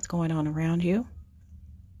things going on around you.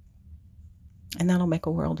 And that'll make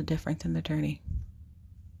a world of difference in the journey.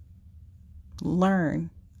 Learn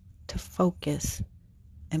to focus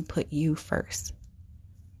and put you first.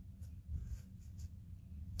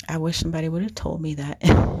 I wish somebody would have told me that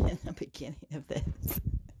in the beginning of this.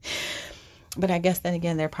 But I guess then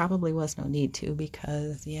again, there probably was no need to,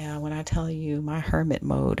 because when I tell you my hermit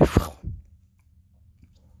mode,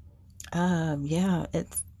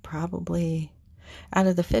 it's probably, Out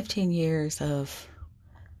of the 15 years of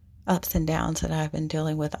ups and downs that I've been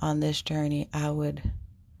dealing with on this journey, I would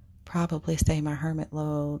probably say my hermit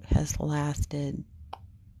mode has lasted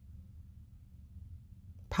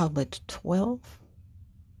probably 12.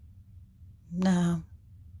 No,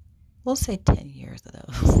 we'll say 10 years of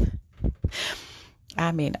those.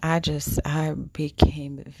 I mean, I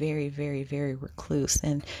became very, very, very recluse.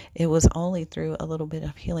 And it was only through a little bit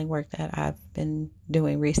of healing work that I've been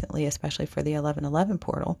doing recently, especially for the 1111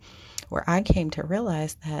 portal, where I came to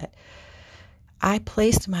realize that I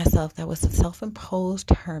placed myself, that was a self-imposed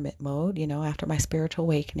hermit mode. After my spiritual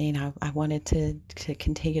awakening, I wanted to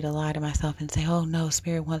continue to lie to myself and say, oh no,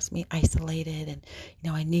 spirit wants me isolated, and,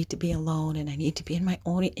 I need to be alone, and I need to be in my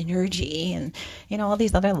own energy, and, all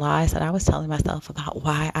these other lies that I was telling myself about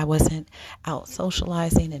why I wasn't out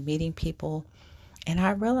socializing and meeting people. And I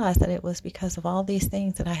realized that it was because of all these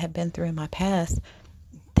things that I had been through in my past.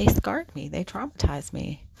 They scarred me, they traumatized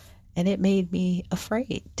me. And it made me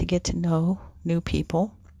afraid to get to know new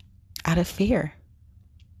people out of fear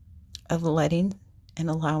of letting and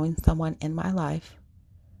allowing someone in my life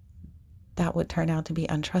that would turn out to be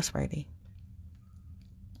untrustworthy.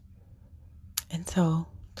 And so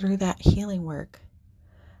through that healing work,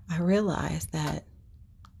 I realized that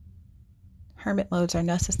hermit modes are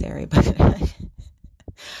necessary, but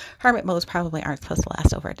hermit modes probably aren't supposed to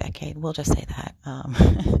last over a decade. We'll just say that.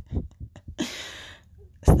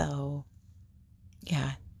 So,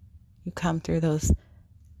 yeah, you come through those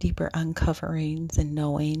deeper uncoverings and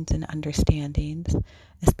knowings and understandings,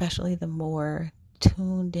 especially the more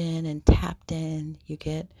tuned in and tapped in you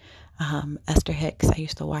get. Esther Hicks, I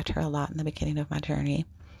used to watch her a lot in the beginning of my journey.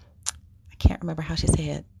 I can't remember how she said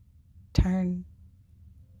it.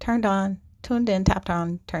 Turned on, tuned in, tapped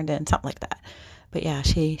on, turned in, something like that. But yeah,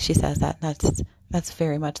 she says that. That's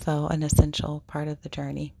very much so an essential part of the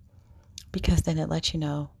journey, because then it lets you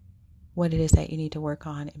know what it is that you need to work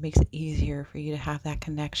on. It makes it easier for you to have that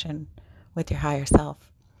connection with your higher self.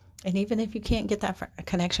 And even if you can't get that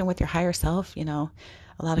connection with your higher self, a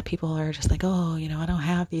lot of people are just like, oh, I don't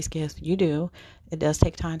have these gifts. You do. It does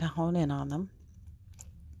take time to hone in on them.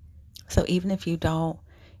 So even if you don't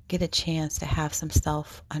get a chance to have some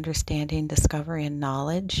self-understanding, discovery, and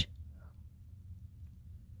knowledge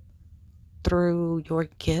through your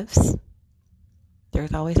gifts,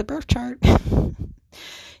 there's always a birth chart.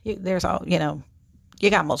 There's all, you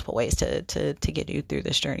got multiple ways to get you through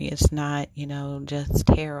this journey. It's not, just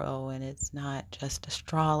tarot, and it's not just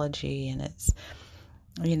astrology, and it's,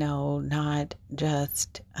 not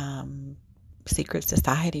just secret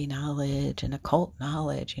society knowledge and occult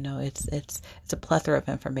knowledge. It's a plethora of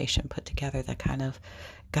information put together that kind of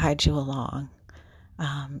guides you along.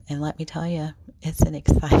 And let me tell you, it's an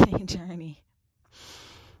exciting journey.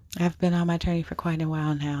 I've been on my journey for quite a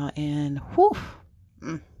while now, and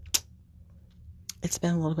it's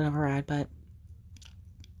been a little bit of a ride, but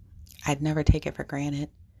I'd never take it for granted.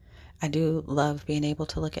 I do love being able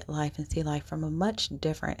to look at life and see life from a much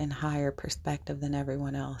different and higher perspective than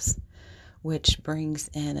everyone else, which brings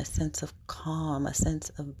in a sense of calm, a sense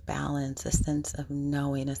of balance, a sense of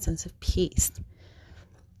knowing, a sense of peace.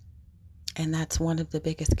 And that's one of the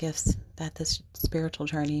biggest gifts that this spiritual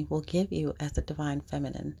journey will give you as a divine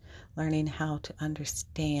feminine, learning how to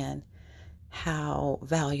understand how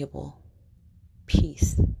valuable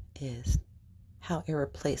peace is, how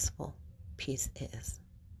irreplaceable peace is.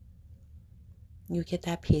 You get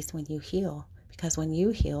that peace when you heal, because when you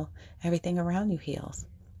heal, everything around you heals.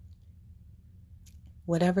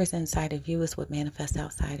 Whatever's inside of you is what manifests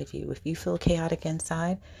outside of you. If you feel chaotic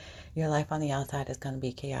inside, your life on the outside is going to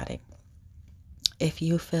be chaotic. If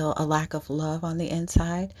you feel a lack of love on the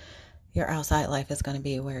inside, your outside life is going to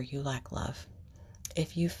be where you lack love.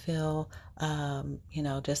 If you feel,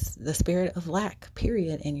 just the spirit of lack,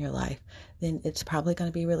 period, in your life, then it's probably going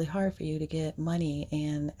to be really hard for you to get money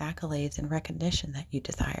and accolades and recognition that you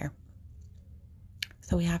desire.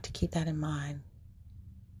 So we have to keep that in mind.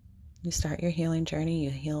 You start your healing journey,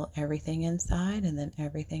 you heal everything inside, and then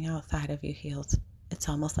everything outside of you heals. It's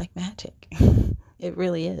almost like magic. It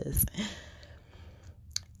really is.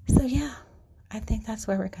 So yeah, I think that's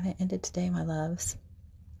where we're going to end it today, my loves.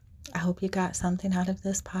 I hope you got something out of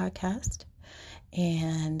this podcast,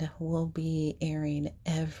 and we'll be airing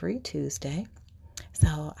every Tuesday.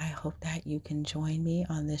 So I hope that you can join me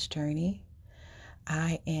on this journey.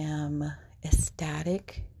 I am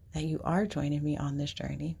ecstatic that you are joining me on this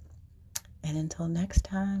journey. And until next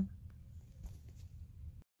time.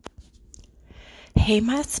 Hey,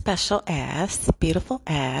 my special ass, beautiful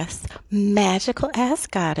ass, magical ass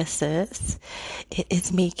goddesses. It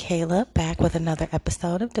is me, Kayla, back with another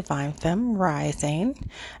episode of Divine Femme Rising.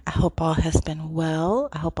 I hope all has been well.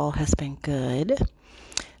 I hope all has been good.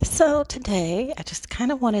 So today, I just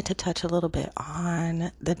kind of wanted to touch a little bit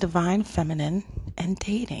on the divine feminine and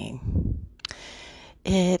dating.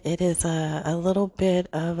 It is a little bit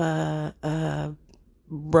of a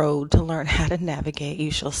road to learn how to navigate,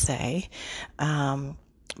 you shall say.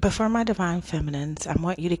 But for my divine feminines, I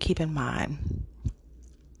want you to keep in mind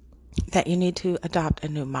that you need to adopt a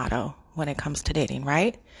new motto when it comes to dating,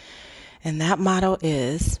 right? And that motto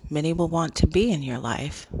is, many will want to be in your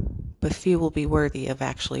life, but few will be worthy of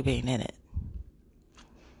actually being in it.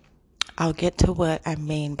 I'll get to what I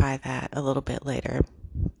mean by that a little bit later.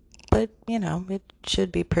 But, it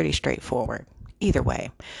should be pretty straightforward. Either way,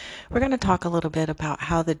 we're going to talk a little bit about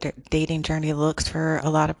how the dating journey looks for a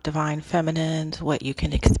lot of divine feminines, what you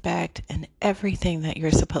can expect, and everything that you're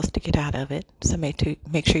supposed to get out of it. So make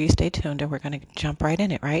sure you stay tuned, and we're going to jump right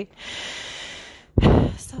in it, right?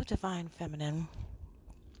 So, divine feminine,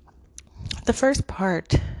 the first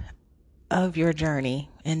part of your journey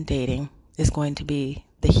in dating is going to be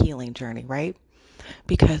the healing journey, right?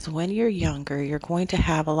 Because when you're younger, you're going to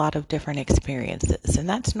have a lot of different experiences, and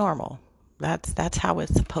that's normal. That's how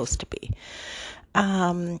it's supposed to be.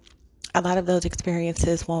 A lot of those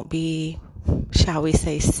experiences won't be, shall we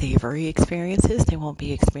say, savory experiences. They won't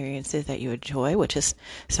be experiences that you enjoy, which is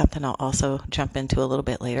something I'll also jump into a little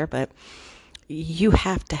bit later. But you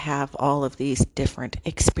have to have all of these different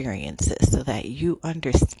experiences so that you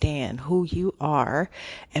understand who you are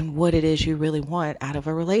and what it is you really want out of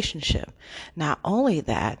a relationship. Not only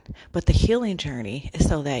that, but the healing journey is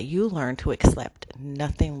so that you learn to accept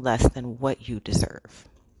nothing less than what you deserve.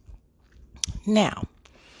 Now,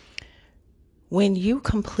 when you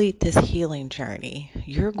complete this healing journey,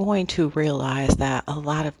 you're going to realize that a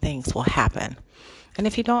lot of things will happen. And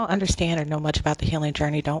if you don't understand or know much about the healing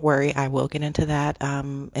journey, don't worry. I will get into that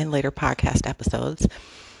in later podcast episodes.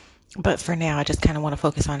 But for now, I just kind of want to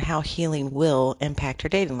focus on how healing will impact your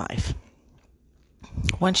dating life.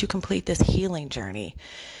 Once you complete this healing journey,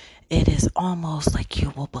 it is almost like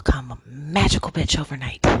you will become a magical bitch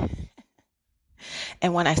overnight.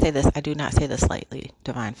 And when I say this, I do not say this lightly,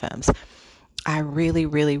 Divine Femmes. I really,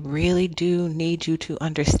 really, really do need you to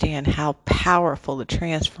understand how powerful the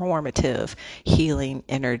transformative healing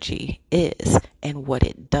energy is and what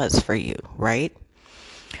it does for you, right?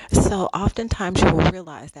 So oftentimes you will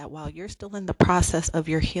realize that while you're still in the process of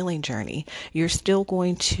your healing journey, you're still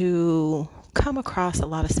going to come across a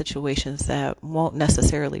lot of situations that won't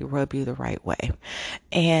necessarily rub you the right way.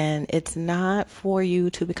 And it's not for you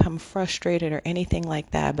to become frustrated or anything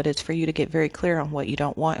like that, but it's for you to get very clear on what you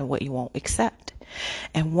don't want and what you won't accept.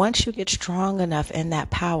 And once you get strong enough in that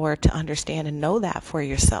power to understand and know that for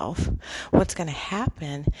yourself, what's going to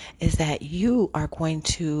happen is that you are going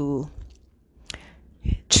to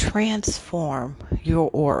transform your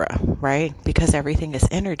aura, right? Because everything is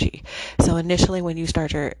energy. So initially when you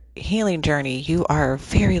start your healing journey, you are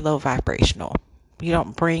very low vibrational. You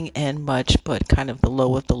don't bring in much, but kind of the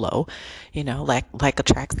low of the low, like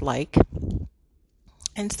attracts like.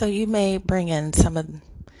 And so you may bring in some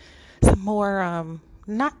more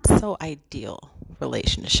not so ideal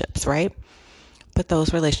relationships, right? But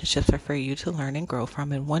those relationships are for you to learn and grow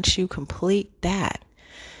from. And once you complete that,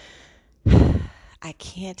 I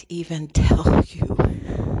can't even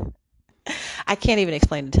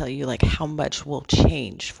explain to tell you like how much will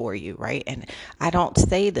change for you, right? And I don't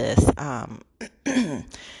say this,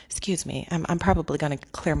 excuse me, I'm probably going to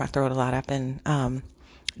clear my throat a lot. I've been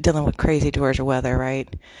dealing with crazy Georgia weather, right?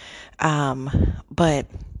 But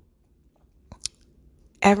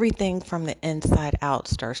everything from the inside out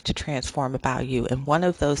starts to transform about you. And one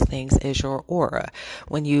of those things is your aura.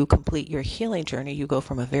 When you complete your healing journey, you go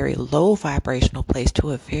from a very low vibrational place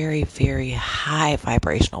to a very, very high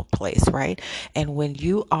vibrational place, right? And when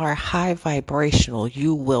you are high vibrational,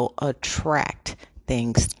 you will attract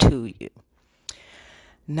things to you.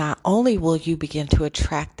 Not only will you begin to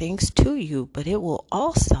attract things to you, but it will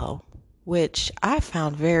also, which I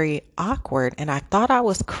found very awkward, and I thought I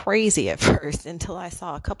was crazy at first until I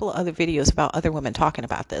saw a couple of other videos about other women talking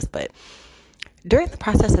about this. But during the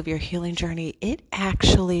process of your healing journey, it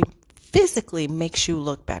actually physically makes you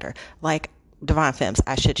look better. Like Divine Femmes,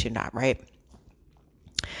 I shit you not, right?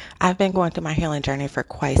 I've been going through my healing journey for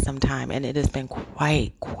quite some time, and it has been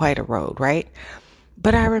quite a road, right?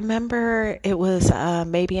 But I remember it was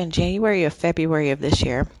maybe in January or February of this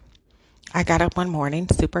year. I got up one morning,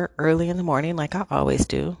 super early in the morning, like I always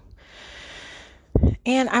do.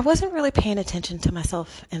 And I wasn't really paying attention to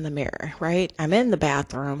myself in the mirror, right? I'm in the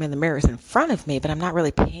bathroom and the mirror's in front of me, but I'm not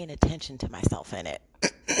really paying attention to myself in it.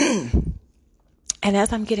 And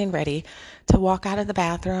as I'm getting ready to walk out of the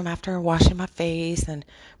bathroom after washing my face and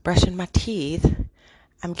brushing my teeth,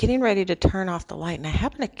 I'm getting ready to turn off the light and I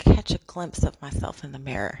happen to catch a glimpse of myself in the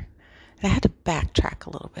mirror. And I had to backtrack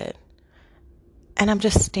a little bit. And I'm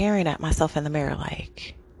just staring at myself in the mirror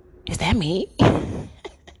like, is that me?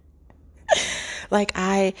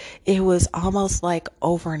 It was almost like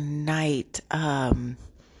overnight.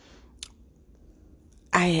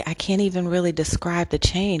 I can't even really describe the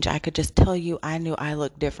change. I could just tell you I knew I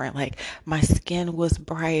looked different. Like my skin was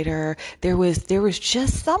brighter. There was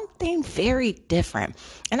just something very different.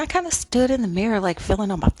 And I kind of stood in the mirror, like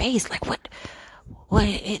feeling on my face, like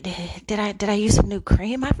did I use some new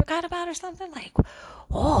cream I forgot about or something? Like,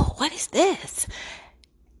 oh, what is this?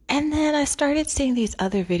 And then I started seeing these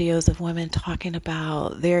other videos of women talking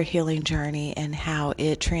about their healing journey and how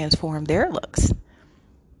it transformed their looks.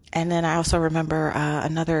 And then I also remember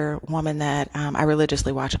another woman that I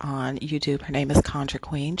religiously watch on YouTube. Her name is Conjure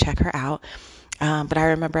Queen. Check her out. But I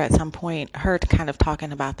remember at some point her kind of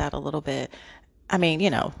talking about that a little bit. I mean,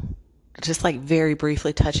 just like very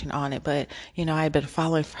briefly touching on it. But, I had been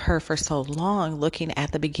following her for so long, looking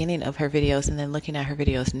at the beginning of her videos and then looking at her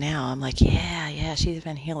videos now. I'm like, yeah, she's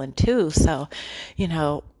been healing too. So,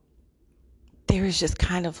 there was just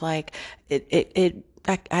kind of like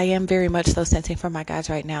I am very much so sensing from my guys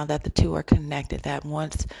right now that the two are connected, that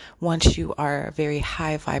once you are very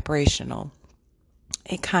high vibrational,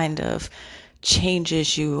 it kind of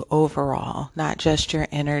changes you overall, not just your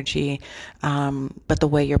energy, but the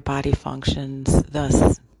way your body functions,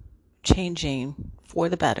 thus changing for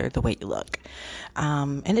the better the way you look.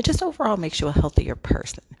 And it just overall makes you a healthier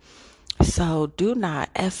person. So do not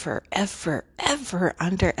ever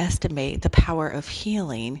underestimate the power of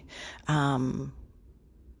healing,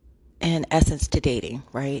 in essence, to dating,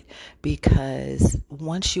 right? Because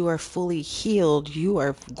once you are fully healed, you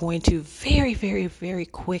are going to very, very, very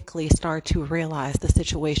quickly start to realize the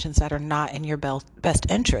situations that are not in your best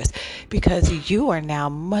interest, because you are now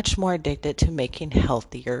much more addicted to making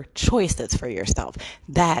healthier choices for yourself.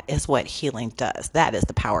 That is what healing does. That is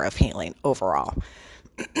the power of healing overall.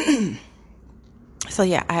 So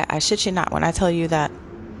yeah, I shit you not when I tell you that.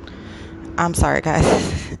 I'm sorry,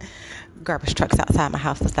 guys. Garbage trucks outside my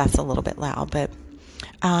house, that's a little bit loud, but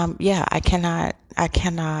yeah, I cannot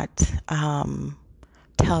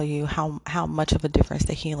tell you how much of a difference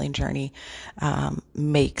the healing journey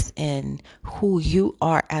makes in who you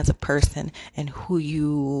are as a person and who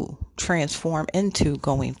you transform into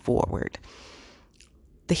going forward.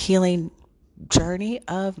 The healing journey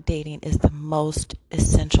of dating is the most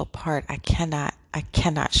essential part. I cannot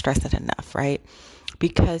stress it enough, right?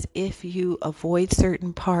 Because if you avoid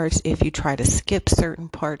certain parts, if you try to skip certain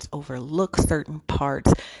parts, overlook certain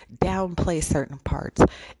parts, downplay certain parts,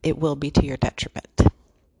 it will be to your detriment.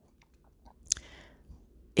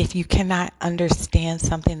 If you cannot understand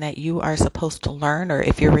something that you are supposed to learn, or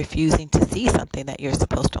if you're refusing to see something that you're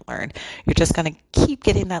supposed to learn, you're just going to keep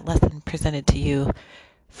getting that lesson presented to you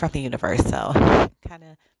from the universe. So kind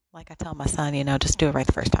of like I tell my son, just do it right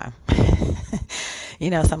the first time.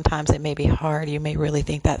 Sometimes it may be hard. You may really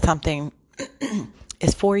think that something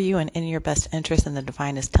is for you and in your best interest, and the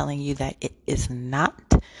divine is telling you that it is not.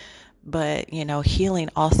 But, healing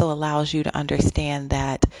also allows you to understand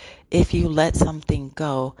that if you let something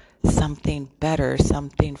go, something better,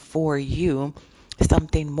 something for you,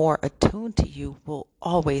 something more attuned to you will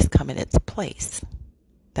always come in its place.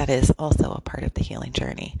 That is also a part of the healing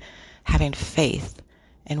journey. Having faith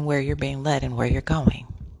in where you're being led and where you're going.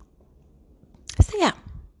 So yeah,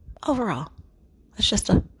 overall, it's just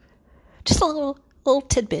a little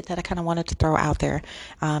tidbit that I kind of wanted to throw out there,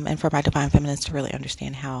 and for my divine feminines to really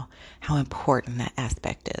understand how important that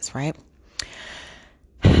aspect is, right?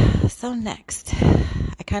 So next,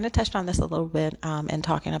 I kind of touched on this a little bit in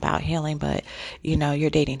talking about healing, but your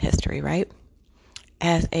dating history, right?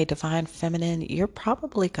 As a divine feminine, you're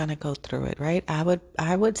probably going to go through it, right?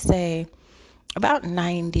 I would say about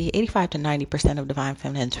 85 to 90% of divine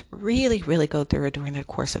feminines really, really go through it during the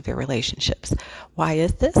course of their relationships. Why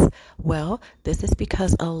is this? Well, this is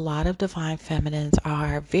because a lot of divine feminines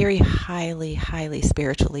are very highly, highly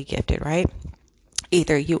spiritually gifted, right?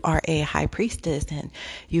 Either you are a high priestess and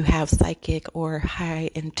you have psychic or high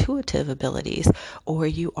intuitive abilities, or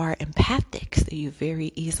you are empathic, so you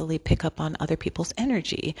very easily pick up on other people's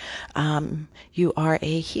energy. You are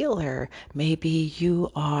a healer. Maybe you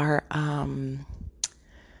are,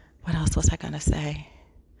 what else was I going to say?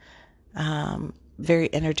 very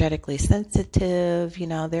energetically sensitive.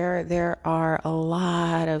 There are a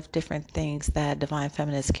lot of different things that divine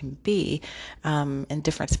feminines can be, and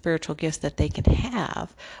different spiritual gifts that they can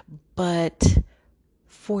have. But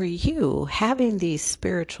for you, having these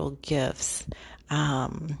spiritual gifts,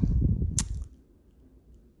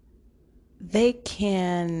 they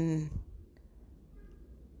can,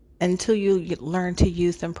 until you learn to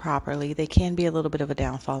use them properly, they can be a little bit of a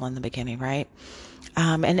downfall in the beginning, right?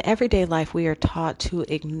 In everyday life, we are taught to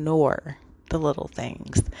ignore the little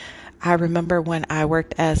things. I remember when I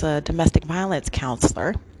worked as a domestic violence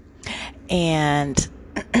counselor, and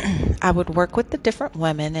I would work with the different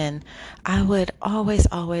women, and I would always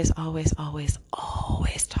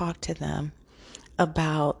talk to them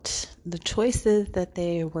about the choices that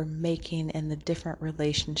they were making in the different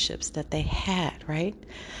relationships that they had, right?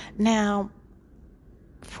 Now,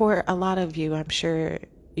 for a lot of you, I'm sure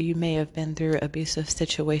you may have been through abusive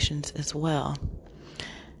situations as well.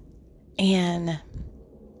 And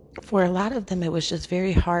for a lot of them, it was just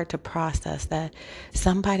very hard to process that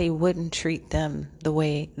somebody wouldn't treat them the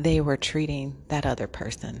way they were treating that other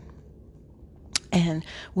person. And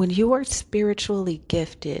when you are spiritually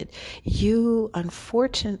gifted, you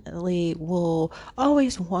unfortunately will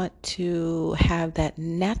always want to have that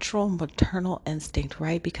natural maternal instinct,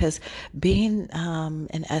 right? Because being,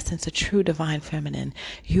 in essence, a true divine feminine,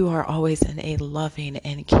 you are always in a loving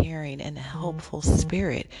and caring and helpful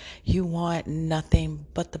spirit. You want nothing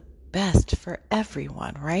but the best for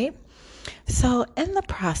everyone, right? So in the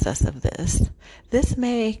process of this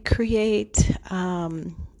may create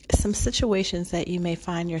some situations that you may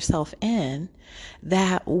find yourself in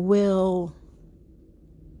that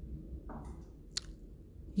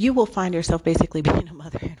you will find yourself basically being a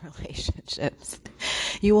mother in relationships.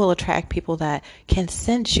 You will attract people that can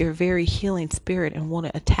sense your very healing spirit and want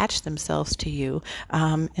to attach themselves to you,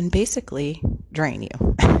 and basically drain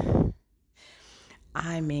you.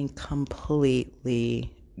 I mean,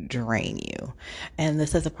 completely drain you. And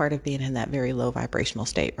this is a part of being in that very low vibrational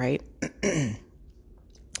state, right?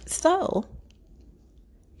 So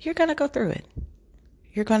you're going to go through it.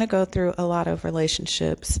 You're going to go through a lot of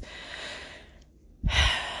relationships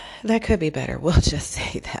that could be better. We'll just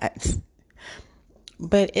say that.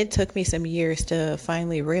 But it took me some years to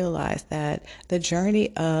finally realize that the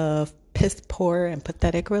journey of piss poor and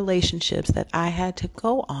pathetic relationships that I had to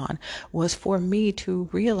go on was for me to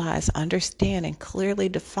realize, understand, and clearly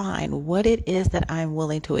define what it is that I'm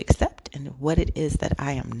willing to accept and what it is that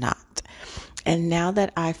I am not. And now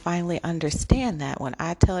that I finally understand that, when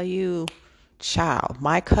I tell you, child,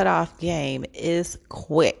 my cutoff game is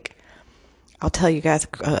quick. I'll tell you guys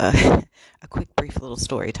a quick, brief little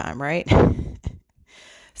story time, right?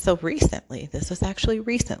 So recently, this was actually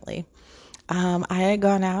recently, I had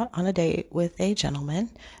gone out on a date with a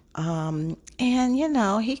gentleman, and,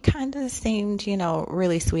 he kind of seemed,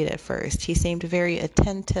 really sweet at first. He seemed very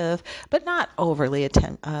attentive, but not overly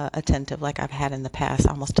attentive like I've had in the past,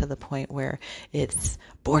 almost to the point where it's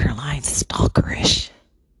borderline stalkerish.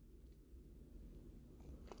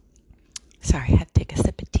 Sorry, I had to take a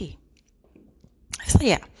sip of tea. So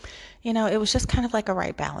yeah, it was just kind of like a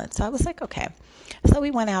right balance. So I was like, okay. So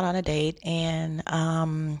we went out on a date, and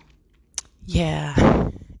all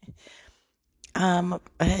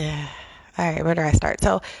right, where do I start?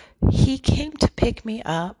 So he came to pick me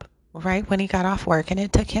up right when he got off work, and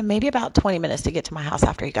it took him maybe about 20 minutes to get to my house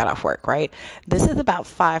after he got off work, right? This is about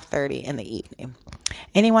 5:30 in the evening.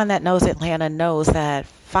 Anyone that knows Atlanta knows that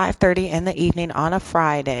 5:30 in the evening on a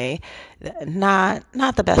Friday, not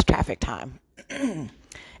the best traffic time.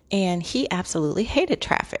 And he absolutely hated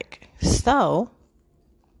traffic. So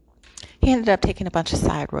he ended up taking a bunch of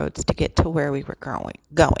side roads to get to where we were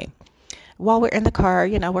going. While we're in the car,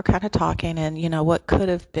 we're kind of talking, and, what could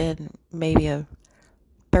have been maybe a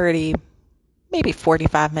 30, maybe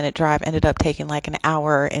 45-minute drive ended up taking like an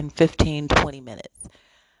hour and 15, 20 minutes.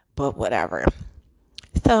 But whatever.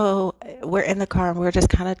 So we're in the car, and we're just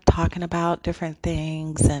kind of talking about different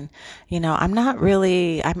things. And,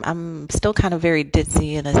 I'm still kind of very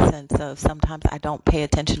ditzy in a sense of sometimes I don't pay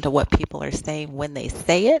attention to what people are saying when they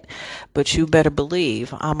say it, but you better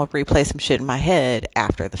believe I'm going to replay some shit in my head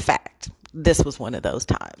after the fact. This was one of those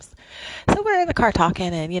times. So we're in the car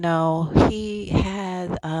talking, and, he has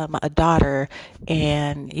a daughter,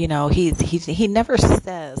 and, he never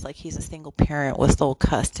says like he's a single parent with sole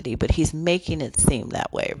custody, but he's making it seem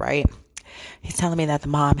that way, right? He's telling me that the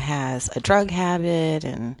mom has a drug habit,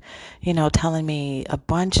 and, telling me a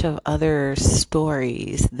bunch of other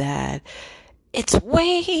stories that it's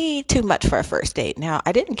way too much for a first date. Now,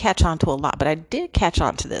 I didn't catch on to a lot, but I did catch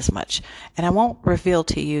on to this much. And I won't reveal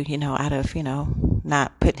to you, out of,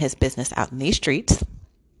 not putting his business out in these streets.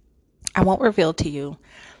 I won't reveal to you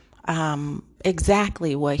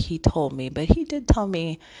exactly what he told me, but he did tell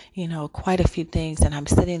me, quite a few things. And I'm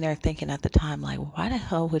sitting there thinking at the time, like, why the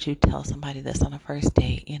hell would you tell somebody this on a first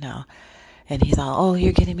date, And he's all, oh,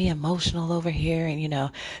 you're getting me emotional over here.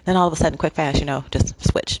 And, then all of a sudden, quick, fast, just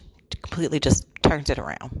switch, completely just turns it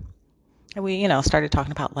around. And we, started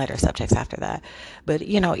talking about lighter subjects after that. But,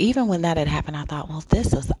 even when that had happened, I thought, well,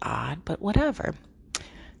 this is odd, but whatever.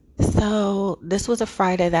 So this was a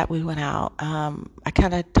Friday that we went out. I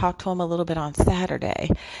kind of talked to him a little bit on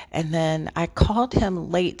Saturday, and then I called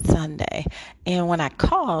him late Sunday. And when I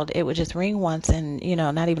called, it would just ring once and,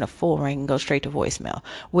 not even a full ring, and go straight to voicemail,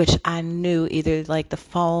 which I knew either like the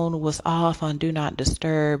phone was off on Do Not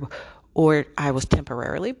Disturb or I was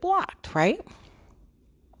temporarily blocked, right?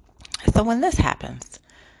 So when this happens,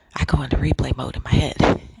 I go into replay mode in my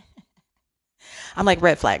head. I'm like,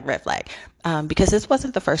 red flag, red flag. Because this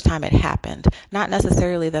wasn't the first time it happened. Not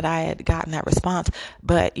necessarily that I had gotten that response,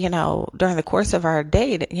 but, during the course of our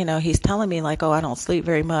date, he's telling me like, oh, I don't sleep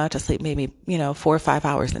very much. I sleep maybe, 4 or 5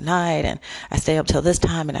 hours a night, and I stay up till this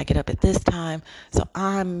time and I get up at this time. So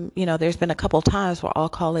there's been a couple of times where I'll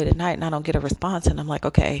call late at night and I don't get a response. And I'm like,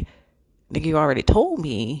 okay, nigga, you already told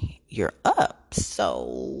me you're up.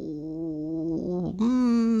 So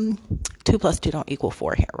 2 plus 2 don't equal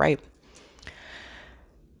 4 here, right?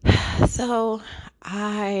 So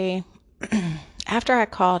after I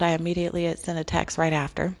called, I immediately had sent a text right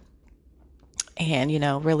after and,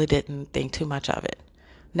 really didn't think too much of it.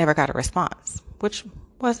 Never got a response, which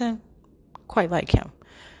wasn't quite like him.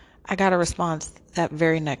 I got a response that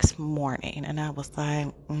very next morning and I was like,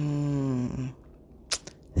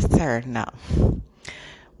 sir, no.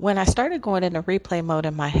 When I started going into replay mode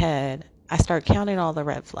in my head, I started counting all the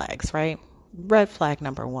red flags, right? Red flag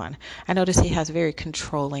number 1. I notice he has very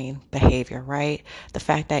controlling behavior, right? The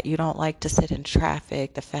fact that you don't like to sit in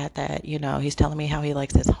traffic, the fact that, he's telling me how he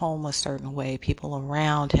likes his home a certain way, people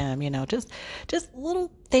around him, just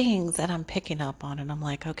little things that I'm picking up on. And I'm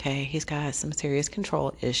like, okay, he's got some serious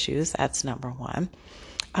control issues. That's number 1.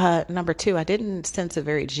 Number 2, I didn't sense a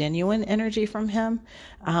very genuine energy from him.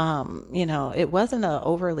 It wasn't a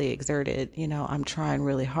overly exerted, I'm trying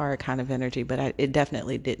really hard kind of energy, but it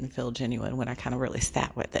definitely didn't feel genuine when I kind of really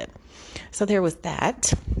sat with it. So there was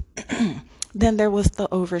that. Then there was the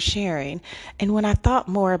oversharing. And when I thought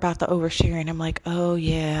more about the oversharing, I'm like, oh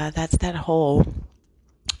yeah, that's that whole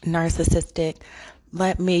narcissistic,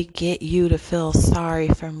 let me get you to feel sorry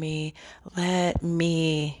for me. Let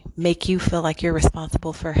me make you feel like you're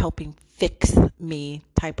responsible for helping fix me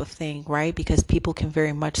type of thing, right? Because people can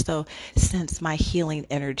very much so sense my healing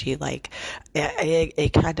energy. Like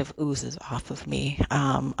it kind of oozes off of me,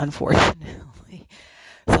 unfortunately.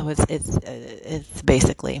 So it's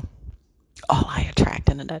basically all I attract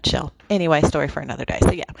in a nutshell. Anyway, story for another day.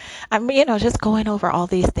 So yeah, I'm, just going over all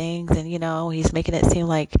these things and, he's making it seem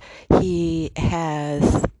like he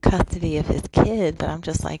has custody of his kid, but I'm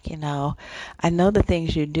just like, I know the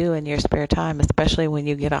things you do in your spare time, especially when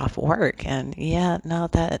you get off work. And yeah, no,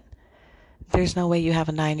 that there's no way you have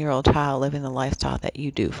a 9-year-old child living the lifestyle that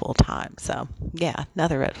you do full time. So yeah,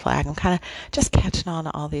 another red flag. I'm kind of just catching on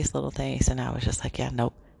to all these little things. And I was just like, yeah,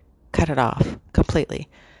 nope, cut it off completely.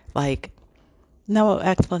 Like, no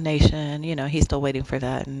explanation, he's still waiting for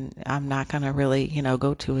that. And I'm not going to really,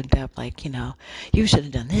 go too in depth, like, you should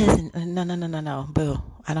have done this. And no. Boo.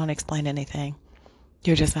 I don't explain anything.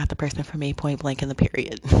 You're just not the person for me, point blank in the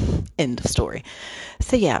period. End of story.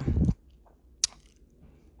 So yeah,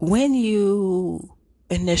 when you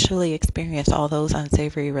initially experience all those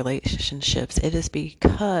unsavory relationships, it is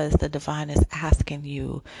because the divine is asking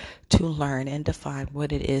you to learn and define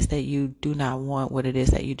what it is that you do not want, what it is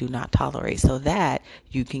that you do not tolerate, so that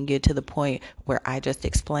you can get to the point where I just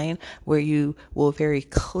explained, where you will very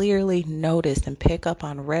clearly notice and pick up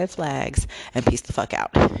on red flags and peace the fuck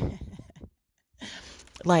out.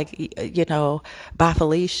 Like, bye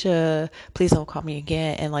Felicia, please don't call me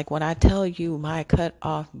again. And like, when I tell you my cut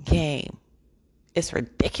off game, it's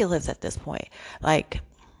ridiculous at this point. Like,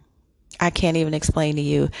 I can't even explain to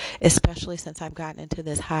you, especially since I've gotten into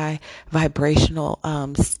this high vibrational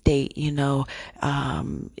state, it's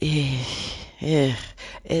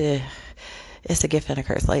a gift and a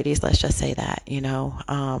curse, ladies. Let's just say that,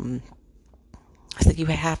 so you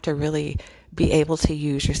have to really be able to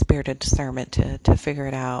use your spirit of discernment to figure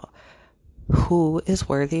it out, who is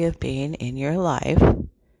worthy of being in your life,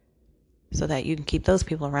 so that you can keep those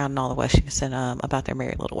people around and all the West you can send about their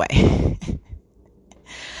merry little way.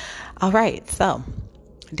 All right, so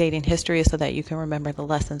dating history is so that you can remember the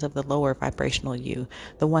lessons of the lower vibrational you,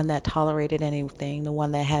 the one that tolerated anything, the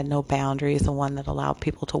one that had no boundaries, the one that allowed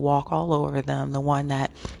people to walk all over them, the one that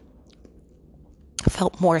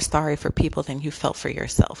felt more sorry for people than you felt for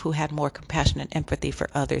yourself, who had more compassion and empathy for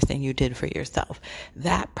others than you did for yourself.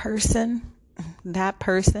 That person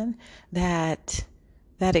that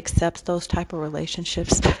accepts those type of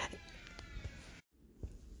relationships.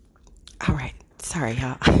 All right, sorry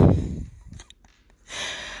y'all.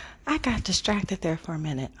 I got distracted there for a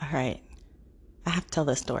minute. All right, I have to tell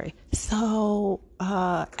this story. So,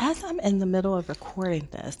 as I'm in the middle of recording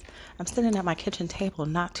this, I'm sitting at my kitchen table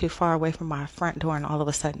not too far away from my front door, and all of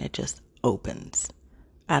a sudden it just opens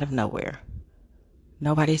out of nowhere.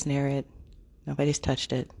 Nobody's near it. Nobody's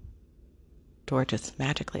touched it. Door just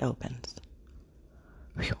magically opens.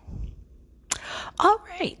 Whew. All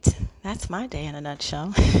right. That's my day in a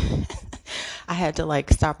nutshell. I had to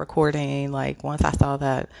stop recording. Once I saw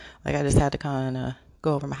that, I just had to kind of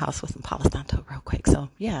go over my house with some Palo Santo real quick. So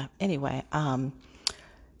yeah, anyway,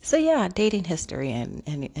 dating history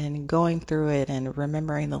and going through it and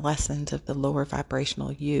remembering the lessons of the lower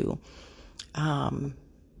vibrational you.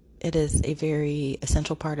 It is a very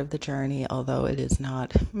essential part of the journey, although it is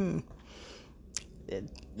not,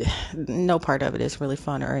 no part of it is really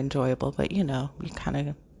fun or enjoyable, but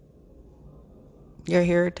you're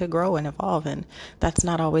here to grow and evolve, and that's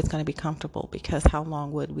not always going to be comfortable, because how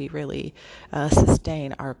long would we really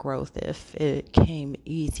sustain our growth if it came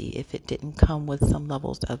easy, if it didn't come with some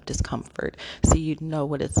levels of discomfort? So you'd know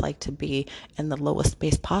what it's like to be in the lowest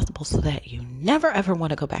space possible, so that you never ever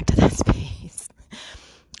want to go back to that space,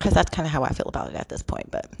 because that's kind of how I feel about it at this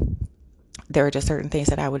point. But there are just certain things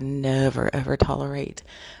that I would never, ever tolerate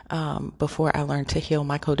before I learned to heal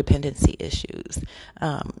my codependency issues.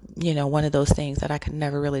 One of those things that I could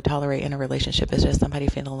never really tolerate in a relationship is just somebody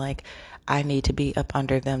feeling like I need to be up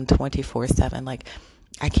under them 24/7.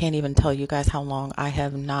 I can't even tell you guys how long I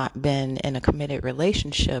have not been in a committed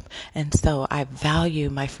relationship. And so I value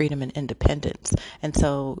my freedom and independence. And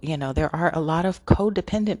so, there are a lot of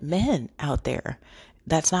codependent men out there.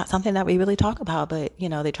 That's not something that we really talk about, but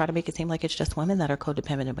they try to make it seem like it's just women that are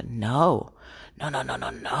codependent, but no. There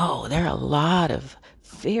are a lot of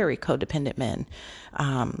very codependent men.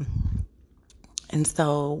 And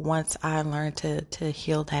so once I learned to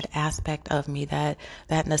heal that aspect of me, that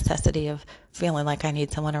necessity of feeling like I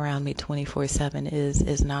need someone around me 24/7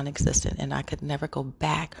 is non-existent. And I could never go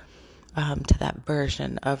back to that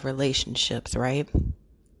version of relationships, right?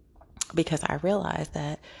 Because I realized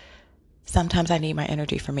that sometimes I need my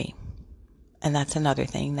energy for me. And that's another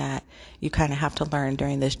thing that you kind of have to learn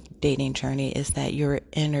during this dating journey, is that your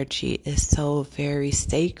energy is so very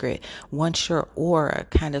sacred. Once your aura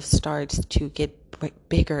kind of starts to get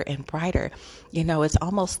bigger and brighter, it's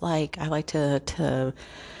almost like I like to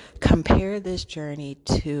compare this journey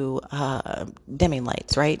to dimming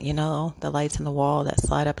lights, right? The lights in the wall that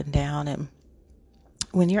slide up and down, and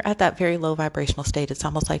when you're at that very low vibrational state, it's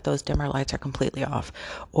almost like those dimmer lights are completely off,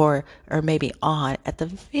 or maybe on at the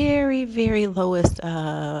very, very lowest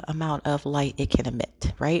amount of light it can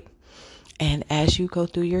emit, right? And as you go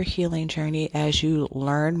through your healing journey, as you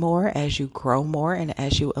learn more, as you grow more, and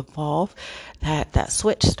as you evolve, that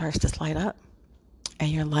switch starts to slide up,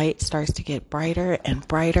 and your light starts to get brighter and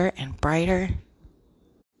brighter and brighter.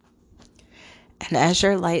 And as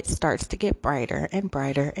your light starts to get brighter and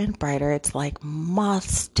brighter and brighter, it's like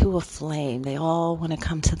moths to a flame. They all want to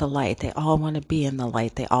come to the light. They all want to be in the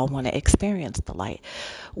light. They all want to experience the light,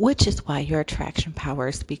 which is why your attraction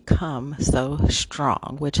powers become so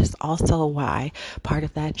strong, which is also why part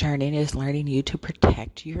of that journey is learning you to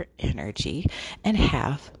protect your energy and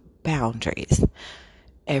have boundaries.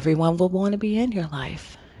 Everyone will want to be in your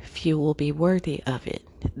life. Few will be worthy of it.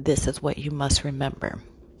 This is what you must remember.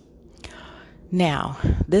 Now,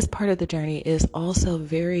 this part of the journey is also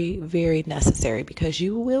very, very necessary, because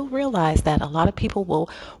you will realize that a lot of people will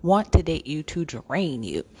want to date you to drain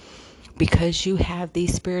you. Because you have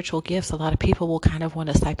these spiritual gifts, a lot of people will kind of want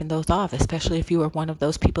to siphon those off, especially if you are one of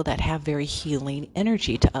those people that have very healing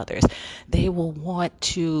energy to others. They will want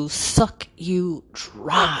to suck you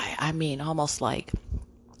dry. I mean, almost like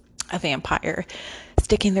a vampire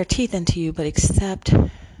sticking their teeth into you, but except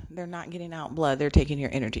they're not getting out blood, they're taking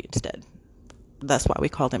your energy instead. That's why we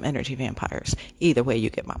call them energy vampires. Either way, you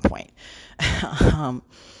get my point.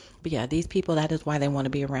 But yeah, these people, that is why they want to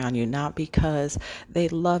be around you. Not because they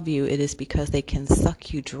love you. It is because they can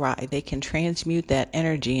suck you dry. They can transmute that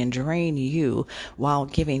energy and drain you while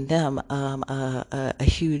giving them a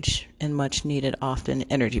huge and much needed, often,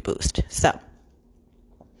 energy boost. So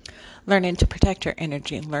learning to protect your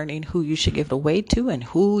energy, learning who you should give it away to and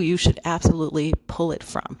who you should absolutely pull it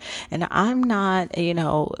from. And I'm not,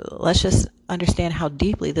 let's just understand how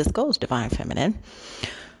deeply this goes, Divine Feminine.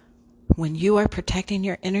 When you are protecting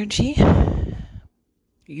your energy,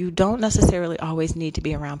 you don't necessarily always need to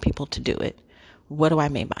be around people to do it. What do I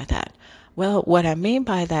mean by that? Well, what I mean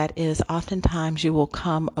by that is oftentimes you will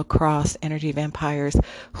come across energy vampires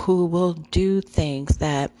who will do things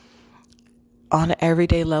that on an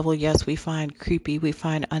everyday level, yes, we find creepy, we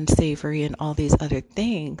find unsavory and all these other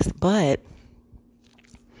things, but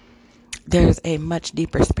there's a much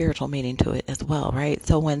deeper spiritual meaning to it as well, right?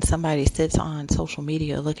 So when somebody sits on social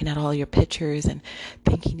media looking at all your pictures and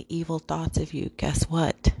thinking evil thoughts of you, guess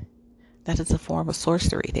what? That is a form of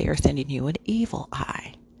sorcery. They are sending you an evil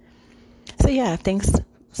eye. So yeah, things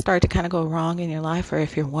start to kind of go wrong in your life, or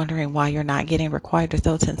if you're wondering why you're not getting required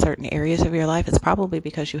results in certain areas of your life, it's probably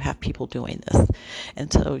because you have people doing this.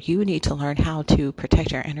 And so you need to learn how to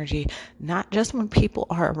protect your energy, not just when people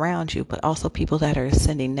are around you, but also people that are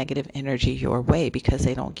sending negative energy your way because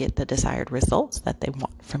they don't get the desired results that they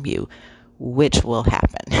want from you, which will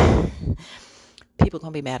happen. People are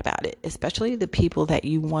going to be mad about it, especially the people that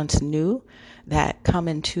you once knew that come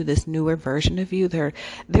into this newer version of you.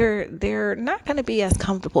 They're not going to be as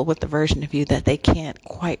comfortable with the version of you that they can't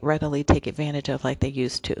quite readily take advantage of like they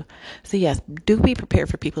used to. So yes, do be prepared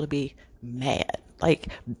for people to be mad, like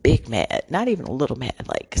big mad, not even a little mad,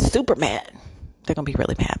 like super mad. They're going to be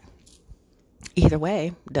really mad. Either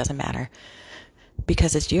way, doesn't matter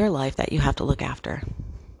because it's your life that you have to look after.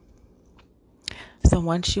 So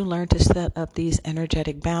once you learn to set up these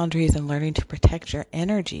energetic boundaries and learning to protect your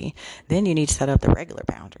energy, then you need to set up the regular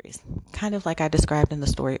boundaries. Kind of like I described in the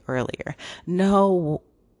story earlier. A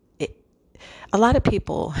lot of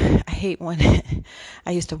people, I hate when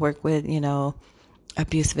I used to work with,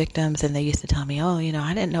 abuse victims, and they used to tell me, oh,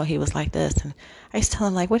 I didn't know he was like this. And I used to tell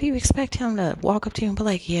them, like, what do you expect him to walk up to you and be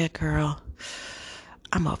like, yeah, girl,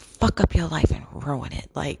 I'm going to fuck up your life and ruin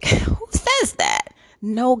it. Like, who says that?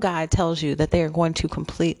 No guy tells you that they are going to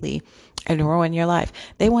completely ruin your life.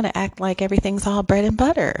 They want to act like everything's all bread and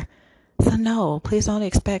butter. So no, please don't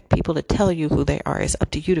expect people to tell you who they are. It's up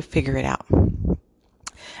to you to figure it out.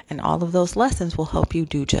 And all of those lessons will help you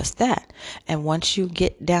do just that. And once you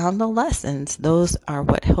get down the lessons, those are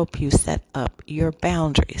what help you set up your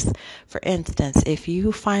boundaries. For instance, if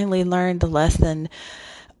you finally learn the lesson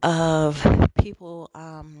of people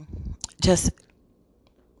just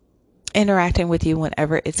interacting with you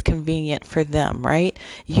whenever it's convenient for them, right?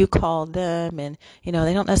 You call them and,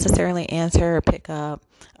 they don't necessarily answer or pick up.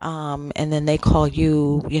 And then they call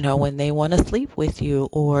you, when they want to sleep with you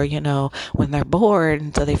or, when they're bored.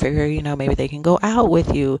 And so they figure, maybe they can go out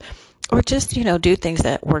with you or just, do things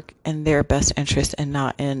that work in their best interest and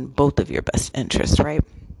not in both of your best interests, right?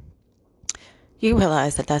 You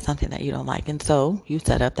realize that that's something that you don't like. And so you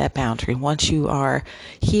set up that boundary. Once you are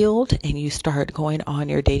healed and you start going on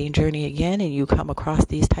your dating journey again and you come across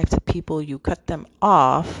these types of people, you cut them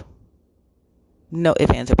off. No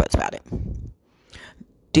ifs, ands, or buts about it.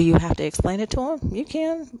 Do you have to explain it to them? You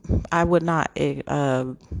can. I would not suggest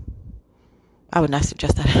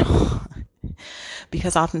that at all.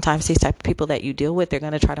 Because oftentimes these type of people that you deal with, they're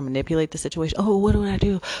going to try to manipulate the situation. Oh, what do I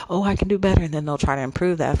do? Oh, I can do better. And then they'll try to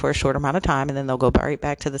improve that for a short amount of time. And then they'll go right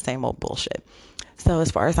back to the same old bullshit. So as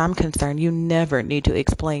far as I'm concerned, you never need to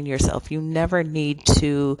explain yourself. You never need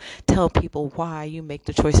to tell people why you make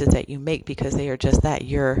the choices that you make because they are just that,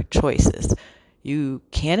 your choices. You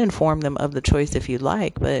can inform them of the choice if you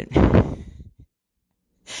like, but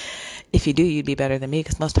if you do, you'd be better than me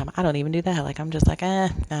because most of the time I don't even do that. Like, I'm just like,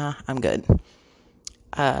 nah, I'm good.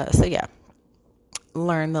 So yeah,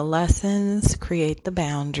 learn the lessons, create the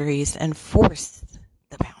boundaries, enforce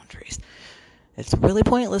the boundaries. It's really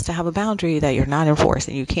pointless to have a boundary that you're not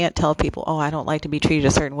enforcing. You can't tell people, oh, I don't like to be treated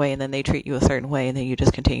a certain way, and then they treat you a certain way, and then you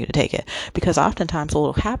just continue to take it. Because oftentimes what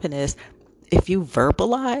will happen is if you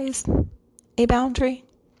verbalize a boundary,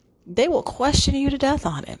 they will question you to death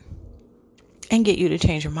on it and get you to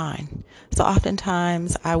change your mind. So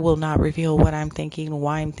oftentimes I will not reveal what I'm thinking,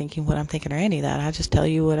 why I'm thinking what I'm thinking, or any of that. I just tell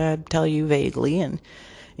you what I tell you vaguely. And,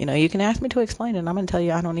 you can ask me to explain it, and I'm going to tell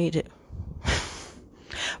you I don't need it.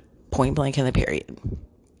 Point blank in the period.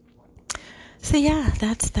 So yeah,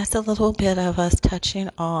 that's a little bit of us touching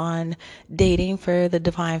on dating for the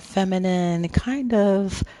Divine Feminine, kind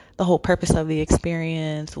of the whole purpose of the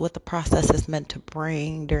experience, what the process is meant to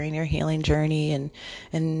bring during your healing journey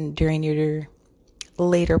and during your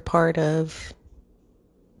later part of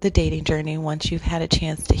the dating journey once you've had a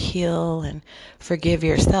chance to heal and forgive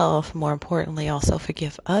yourself. More importantly, also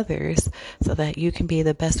forgive others so that you can be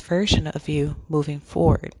the best version of you moving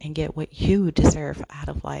forward and get what you deserve out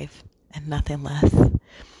of life and nothing less.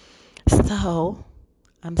 So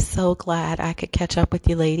I'm so glad I could catch up with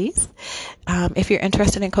you ladies. If you're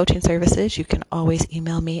interested in coaching services, you can always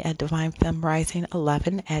email me at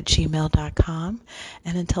divinefemrising11@gmail.com.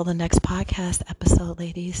 And until the next podcast episode,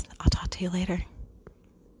 ladies, I'll talk to you later.